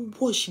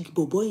watch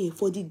boboy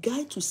for the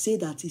guy to say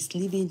that he's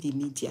leaving the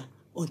media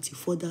until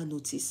further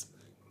notice.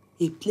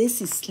 A place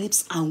he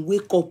sleeps and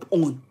wake up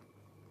on.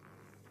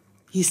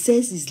 He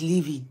says he's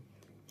leaving.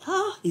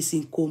 He's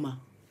in coma.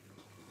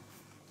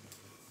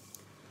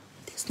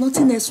 There's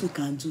nothing else we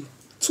can do.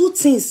 2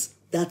 things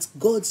that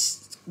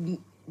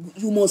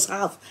you must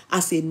have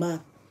as a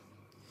man.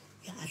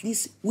 Yeah, at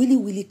least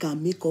Willy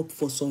can make up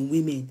for some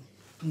women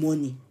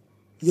money.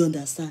 You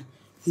understand?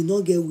 You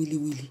not get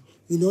Willy.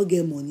 You not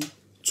get money.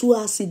 2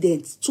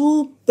 accidents.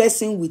 2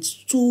 person with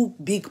 2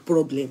 big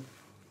problem.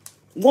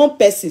 1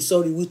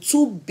 person, with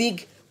 2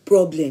 big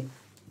problem.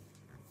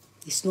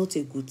 It's not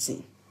a good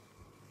thing.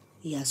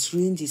 He has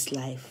ruined his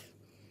life.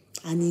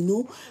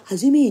 And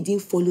assuming he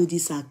didn't follow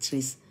this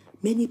actress,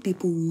 many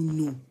people will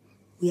know.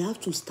 We have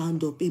to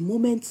stand up. A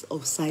moment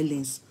of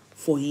silence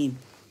for him.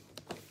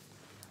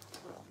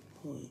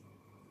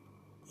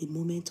 A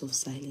moment of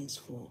silence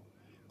for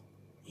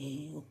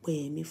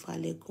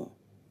Falegan.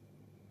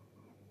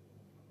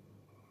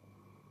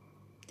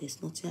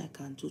 There's nothing I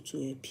can do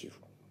to help you.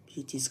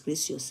 You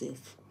disgrace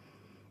yourself.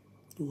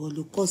 You will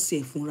look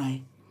yourself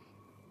right.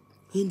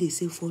 When they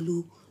say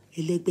follow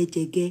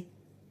elegbejege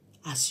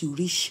as you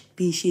reach,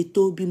 bí ṣe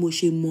tó bí mo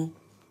ṣe mọ̀,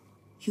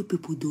 you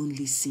people don't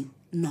listen.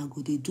 Now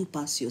go they do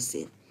pass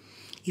yourself.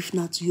 If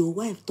not to your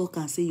wife talk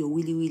and say you're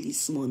really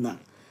small now.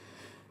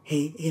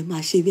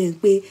 Ma ṣe bí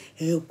pé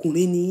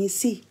ọkùnrin ni yín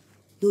sí.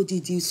 No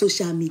did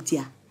social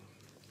media.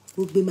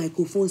 Ó gbé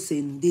microphone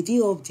sẹ́nu. They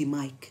didn't off the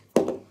mic.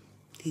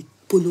 They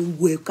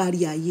polongo ẹ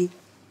kárí ayé.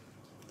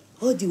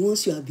 All the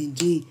ones you have been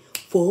doing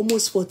for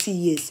almost 40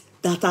 years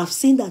that have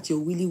seen that your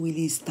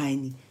willy is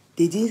tiny.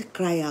 They didn't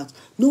cry out.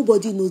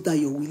 Nobody knows that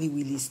your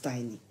willy is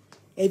tiny.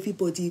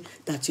 Everybody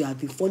that you have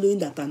been following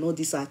that are not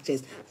this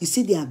actress, you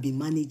see they have been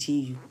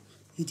managing you.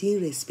 You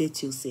didn't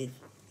respect yourself.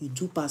 You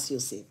do pass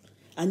yourself.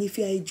 And if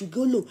you are a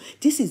jugolo,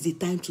 this is the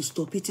time to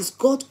stop. It is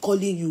God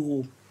calling you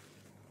home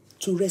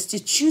to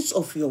restitute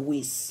of your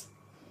ways.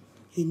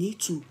 You need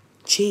to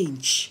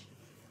change.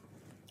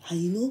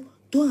 And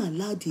don't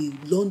allow the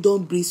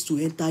London breeze to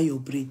enter your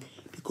brain.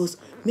 Because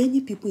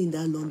many people in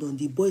that London,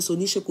 the boys,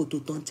 Onishokoto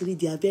Tontiri,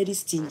 they are very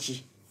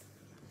stingy.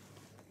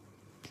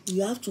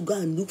 You have to go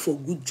and look for a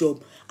good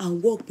job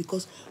and work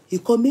because ni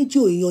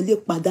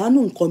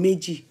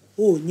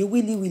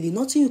willy.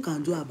 Nothing you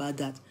can do about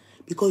that.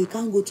 Because you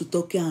can't go to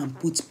Tokyo and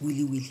put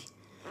willy.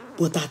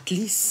 But at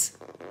least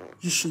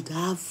you should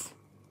have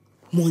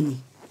money.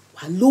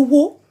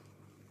 Lowo,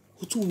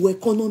 to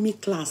economy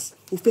class,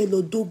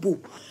 dobo.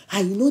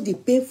 And the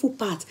painful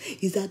part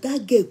is that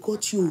girl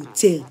got you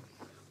hotel.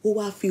 Ó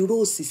wá fi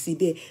rose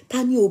síbẹ̀.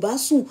 Tani ò bá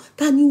sùn,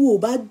 tani ò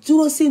bá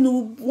dúró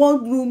sínú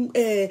 1 room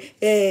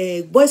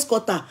boys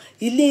quarter,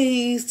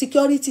 ilé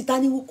security,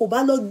 tani kò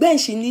bá lọ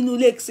bench nínú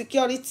ilé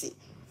security.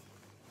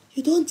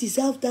 You don't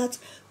deserve that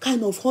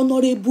kind of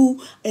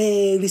honorable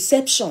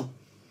reception.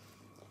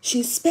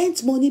 She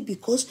spent money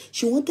because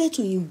she wanted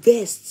to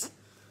invest,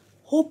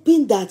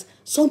 hoping that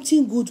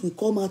something good will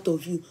come out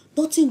of you.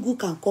 Nothing good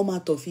can come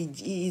out of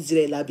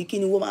Israel. Àbí kí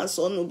ni woman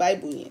sọ nínú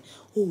Bible yẹn.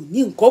 Ó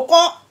ní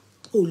nǹkankan.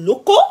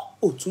 Olóko,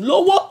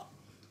 òtúlówó.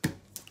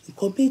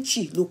 Nǹkan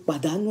méjì ló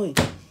pàdánù ẹ̀.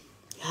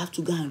 You have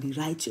to go and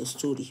rewrite your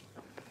story.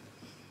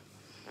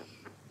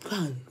 Go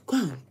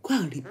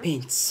and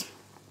repent.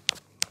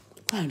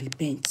 Go and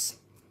repent.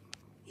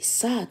 It's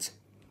sad.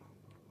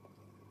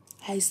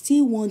 I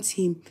still want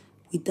him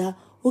with that.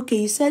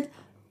 Okay, you said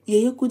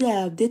Yeye could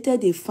have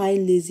dated a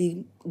fine,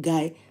 lazy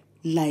guy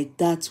like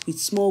that with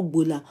small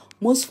gbola.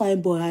 Most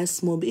fine boy has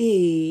small.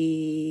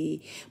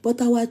 But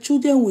our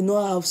children will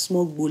not have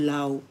small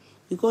gbola.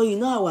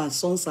 Because our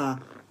sons are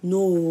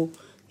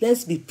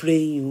let's be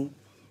praying.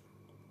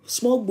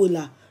 Small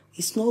gbola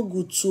is not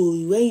good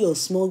too when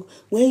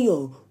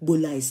your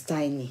gbola is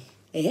tiny.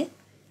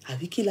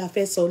 Àbí kí la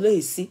fẹ́ sọ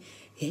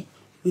lóyè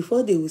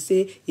before they will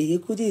say Yeye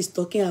Kudi is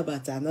talking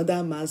about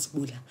another man's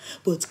gbola.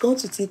 But come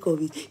to think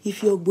of it,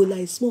 if your gbola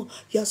is small,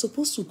 you are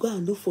supposed to go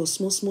and look for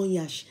small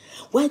yash.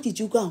 Why did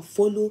you go and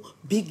follow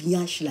big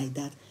yash like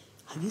that?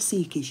 Have you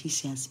seen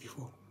Nkechi's yash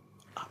before?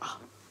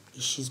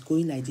 If she's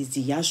going like this,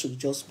 the yash will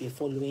just be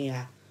following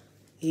her.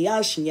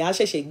 Yash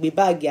ṣẹ̀ṣẹ̀ gbé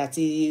báàgì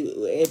àti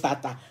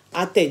bàtà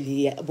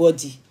àtẹ̀lé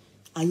body.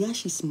 And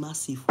yash is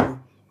massive.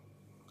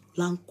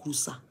 Land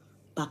Cruiser.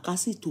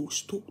 Bakasi to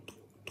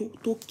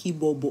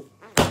kibobo.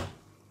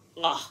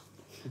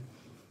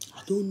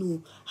 I don't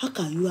know. How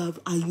can you have,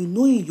 and you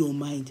know in your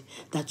mind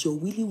that your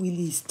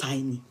willy is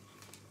tiny?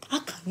 How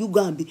can you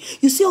go and be?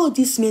 You see all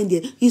these men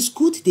there, it's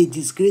good they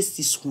disgrace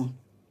this one.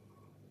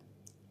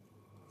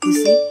 You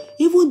see,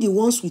 even the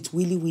ones with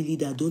willy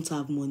that don't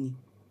have money.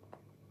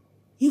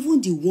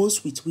 Even the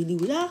ones with willy.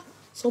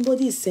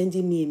 Somebody is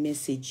sending me a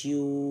message.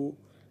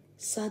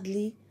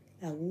 Sadly,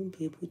 I won't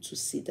be able to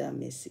see that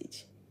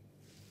message.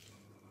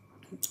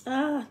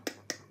 I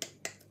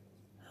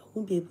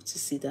won't be able to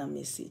see that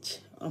message.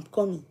 I'm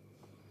coming.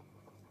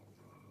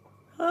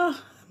 I'm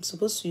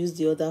supposed to use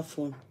the other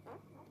phone.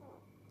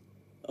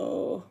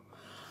 Oh.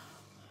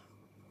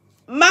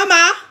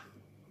 Mama!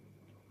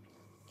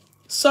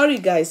 Sorry,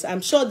 guys. I'm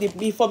sure the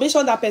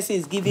information that person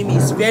is giving me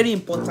is very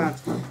important.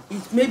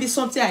 It may be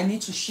something I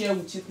need to share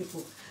with you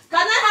people.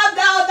 Can I have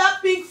that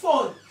other pink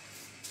phone?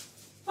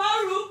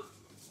 Farouk?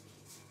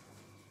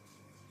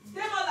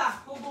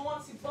 Demola, Gogo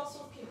wants it, but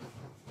okay.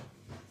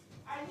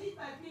 I need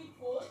my pink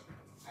phone.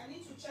 I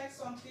need to check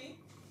something.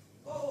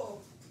 Oh,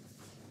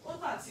 what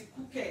about the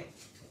cookie?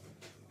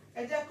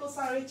 I just go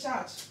sorry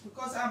charge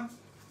because I'm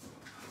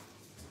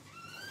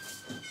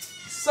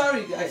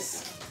sorry,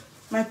 guys.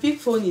 My pink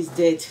phone is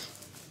dead.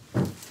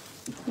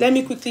 Let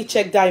me quickly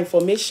check that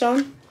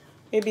information.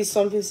 Maybe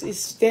something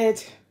is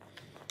dead.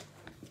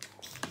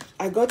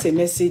 I got a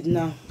message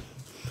now.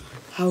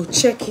 I'll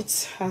check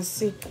it and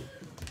see.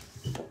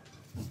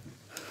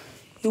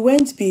 He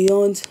went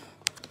beyond.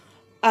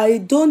 I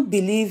don't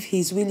believe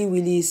he's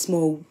really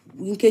small.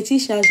 Nkechi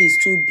Shash is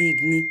too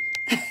big, me.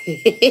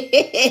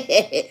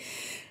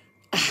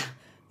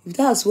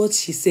 That's what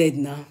she said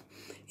now.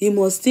 He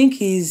must think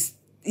his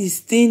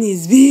thing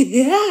is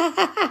big.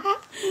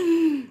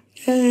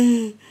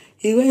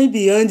 He went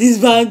beyond this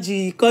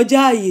boundary.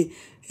 Kojaye.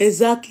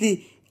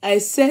 Exactly. I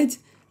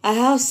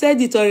have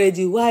said it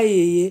already.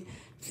 Why?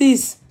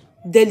 Please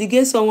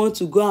delegate someone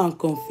to go and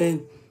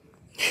confirm.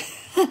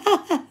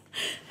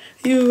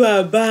 You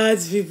are bad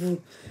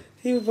people.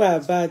 You are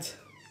bad.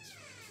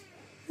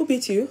 Who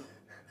beat you?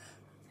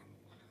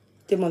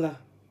 Demola.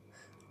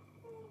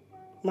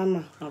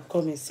 Mama, I'll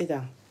come and sit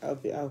down. I'm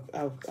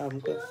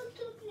good.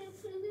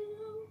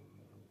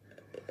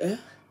 Eh?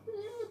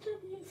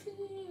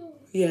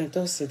 Yeah,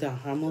 just sit down.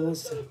 I'm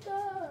almost done.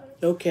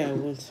 Okay, I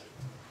won't.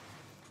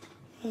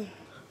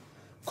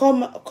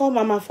 Call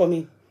Mama for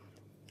me.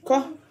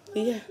 Call.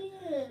 Yeah.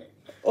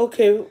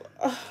 Okay.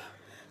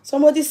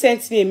 Somebody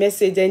sent me a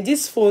message and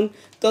this phone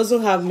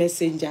doesn't have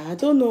messenger. I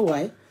don't know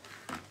why.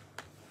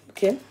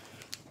 Okay.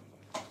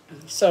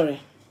 Sorry.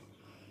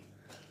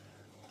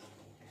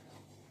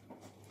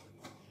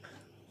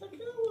 I don't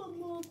want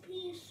more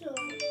pizza.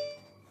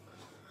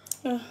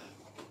 I don't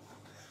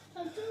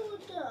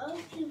want the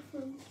ice cream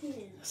from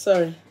here.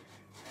 Sorry.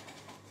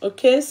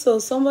 Okay, so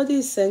somebody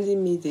is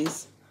sending me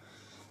this.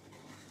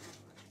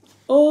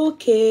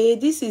 Okay,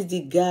 this is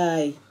the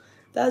guy.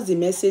 That's the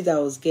message I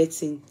was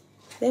getting.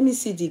 Let me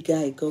see the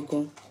guy,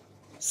 Gogon.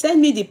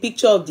 Send me the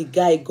picture of the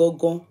guy,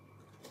 Gogon.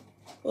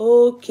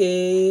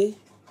 Okay.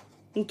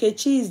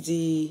 Nkechi is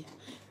the...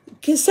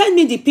 Okay, send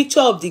me the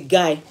picture of the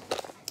guy.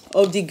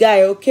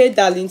 Okay,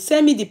 darling.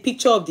 Send me the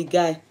picture of the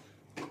guy.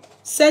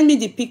 Send me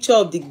the picture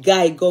of the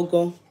guy,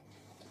 Gogon.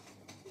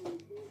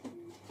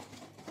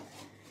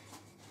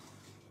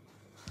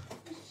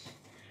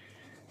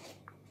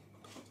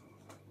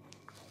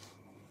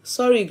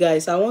 Sorry,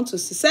 guys. I want to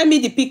see. Send me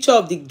the picture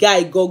of the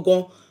guy,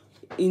 Gogon.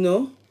 You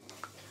know?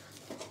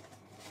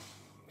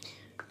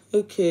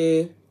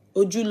 Okay.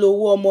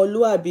 Ojulowo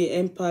Omoluabi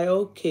Empire.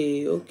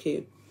 Okay.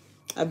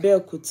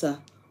 Abeokuta.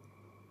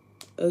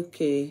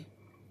 Okay.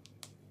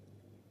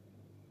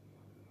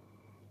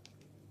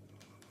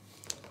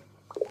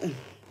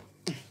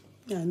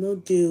 Yeah, no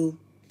deal.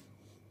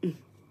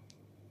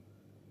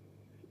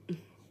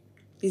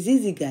 Is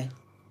this the guy?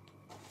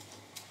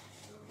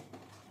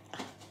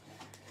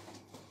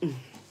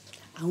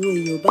 Àwọn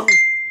èèyàn báyìí,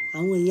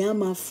 àwọn èèyàn á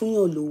máa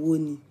fúnyàn lówó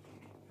ni.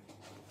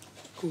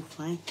 Kò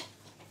fine.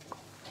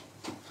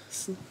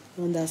 See,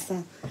 you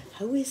understand?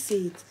 I always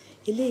say it.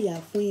 Eléyà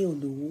fúnyàn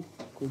lówó,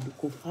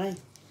 kò fine.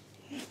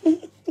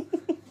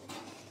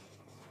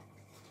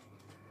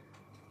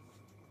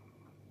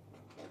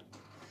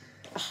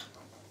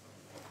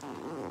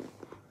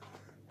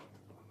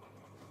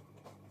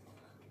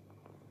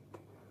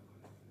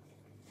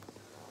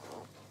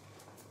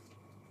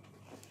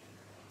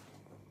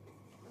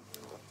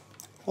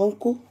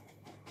 Uncle,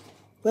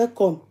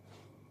 welcome.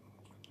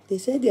 They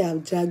said they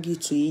have dragged you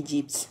to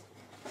Egypt.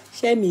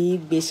 Share me,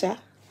 Besha.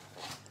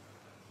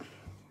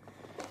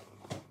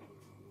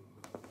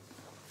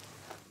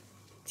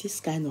 This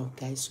kind of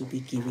guys will be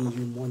giving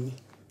you money.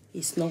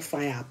 It's not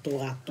fine at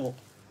all.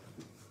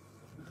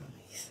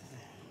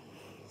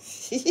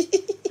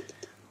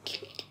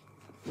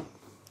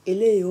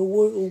 Eléyìí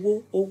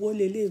owó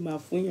lélẹ̀ máa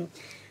fún yàn.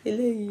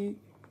 Eléyìí.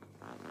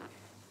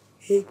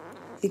 Hey,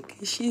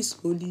 she's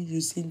only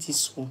using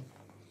this one.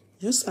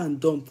 Use and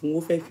dump.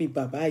 Wọ́n fẹ́ fi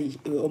bàbá yìí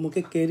ọmọ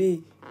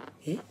kékeré.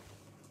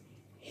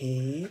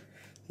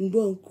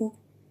 Ngbọ́ nkú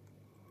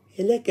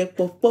ẹlẹ́kẹ̀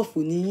pọ̀pọ̀fù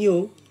nìyí o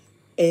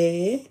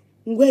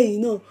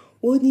ngbẹ̀yìn náà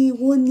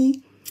wọ́n ní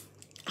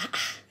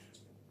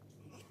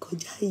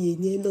kọjá iye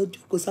ni ẹ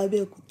lọ́jọ́ kó sábẹ́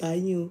òkúta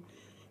yín o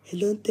ẹ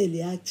ló ń tẹ̀lé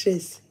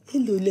actress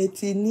èlò lẹ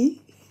ti ní.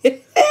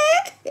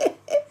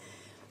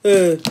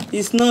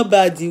 It's not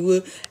bad ìwọ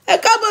ẹ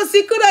kábọ̀ sí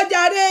kúrò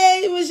jàre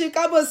mo ṣe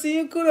kábọ̀ sí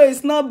kúrò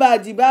it's not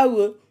bad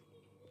báwo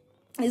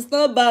it's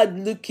not bad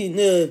looking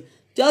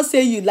just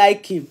say you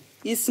like him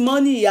it's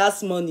money he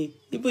has money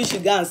people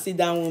should go and sit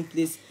down one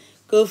place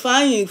go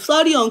find him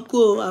sorry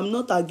uncle I'm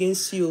not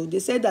against you they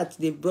said that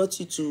they brought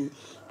you to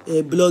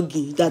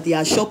blogging that they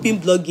are shopping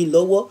blogging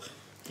lọ́wọ́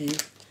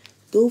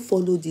don't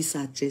follow these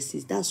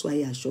addresses that's why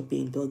you are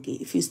shopping blogging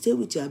if you stay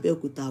with your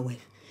Abeokuta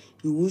wife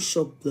you won't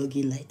shop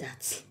blogging like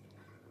that.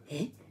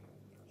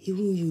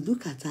 Even you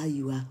look at how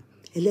you are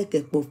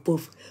eleke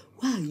puff.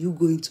 Why are you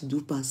going to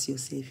do past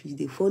yourself? If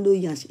they follow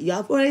you, you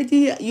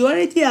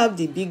already have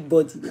the big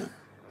body now.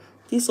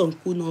 This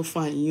uncle not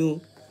fine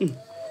you.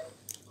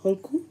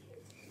 Uncle,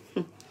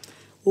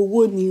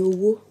 owó ni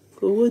owó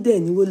dẹ̀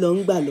ni wo lọ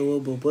ń gbà lọ́wọ́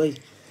bọ̀bọ́ yìí.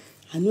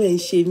 Àánú ẹ̀ ń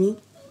ṣe mí.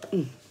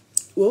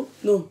 Wo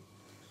no.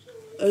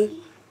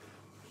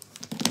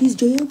 He's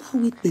Jehovah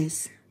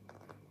Witness.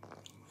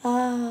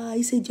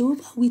 He's a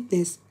Jehovah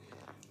Witness.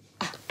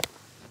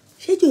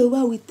 Ṣé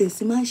Jehovah Witness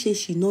máa ń ṣe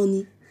ṣìnà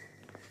ni?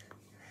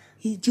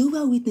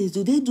 Jehovah Witness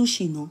do they do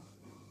ṣìnà?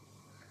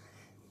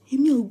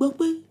 Èmi ò gbọ́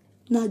pé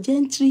na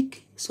gentric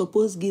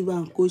suppose give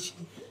am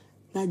coaching.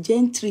 Na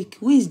gentric.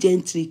 Who is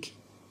gentric?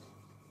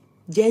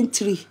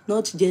 Gentry,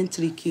 not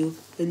gentric yo.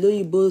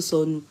 Olóyìnbó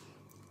sọnù.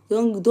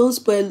 Don't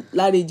spell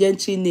Larry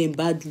Gentry name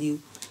badly.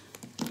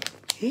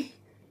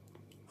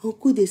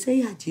 Uncle, they say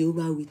you're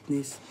Jehovah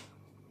Witness.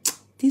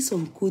 This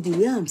uncle, the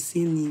way I'm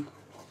seeing him,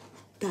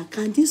 that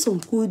can this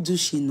uncle do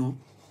ṣìnà?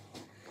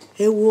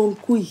 Ẹ wo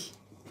uncle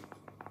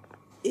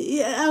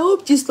yìí. I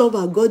hope this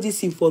lover got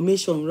this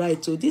information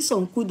right. So this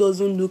uncle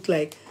doesn't look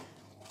like.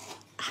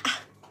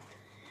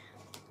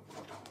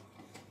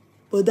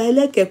 But I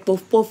like a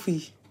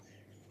puffy.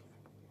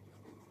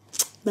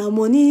 Now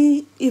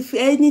money, if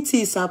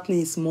anything is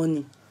happening, it's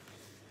money.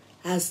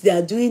 As they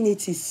are doing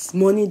it, it's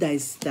money that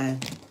is there.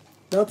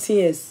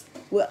 Nothing else.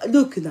 Well,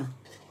 look now.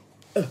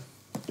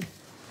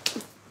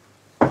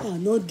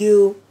 I'm not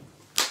there.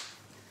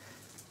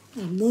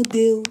 I'm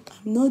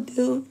not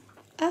there.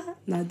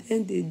 Now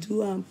then they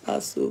do and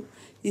pass. So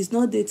it's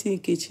not dating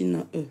Nkechi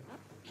now.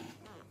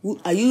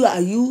 Are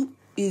you?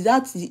 Is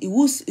that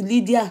who's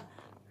Lydia?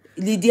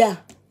 Lydia,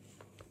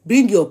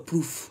 bring your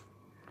proof.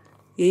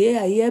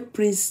 Yeah, I hear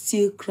Prince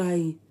still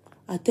crying.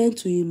 Attend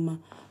to him, ma.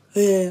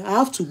 I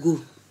have to go.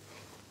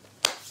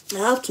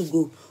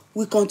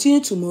 We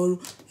continue tomorrow.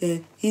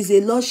 He's a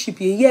lordship.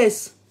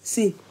 Yes,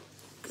 see,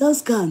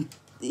 just can.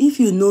 If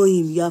you know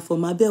him, you are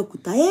from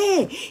Abeokuta.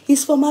 Hey,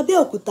 he's from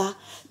Abeokuta.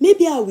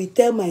 Maybe I will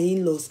tell my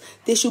in-laws.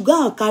 They should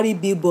go and carry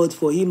billboard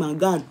for him and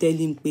go and tell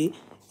him,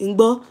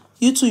 Ngbo,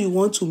 you two, you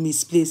want to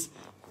misplace.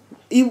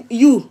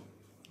 You,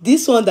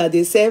 this one that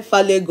they say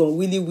Falegan,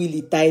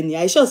 really tiny.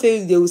 I sure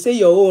say they will say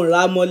your own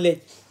Ramole.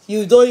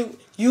 You don't,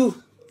 you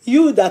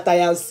that I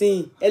am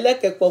seeing.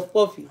 Eleke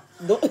puffy.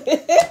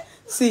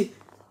 See,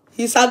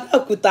 he's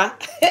Abeokuta.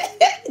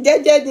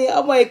 Jeje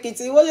ọmọ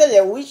Ekiti, what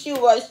you wish you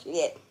was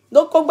here.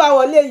 Don't come back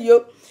wọlé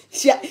yo.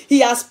 He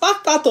has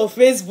packed out of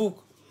Facebook.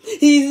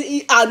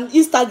 He and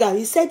Instagram.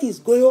 He said he's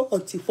going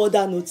until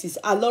further notice.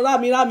 Alora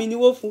Mirami ni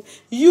wo fun.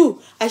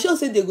 You, I sure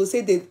say they go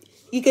say that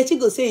Nkechi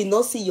go say he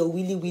not see your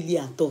willy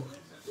at all.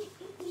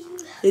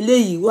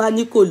 Eléyìí wá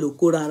ní kò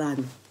lóko rárá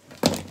ni.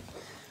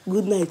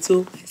 Good night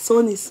o. My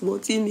son is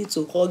wanting me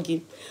to hug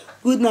him.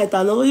 Good night.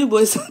 I love you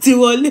boys. Ti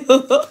wọlé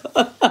o.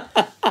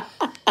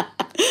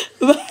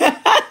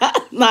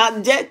 Na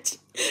jet.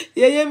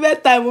 Yeah,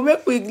 bedtime. We'll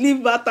make we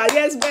leave matter.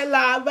 Yes,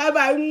 Bella.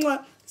 Bye.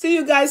 See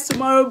you guys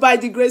tomorrow by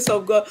the grace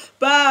of God.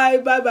 Bye.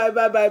 Go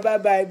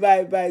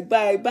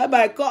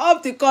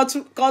off the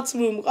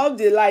courtroom, off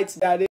the lights,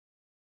 daddy.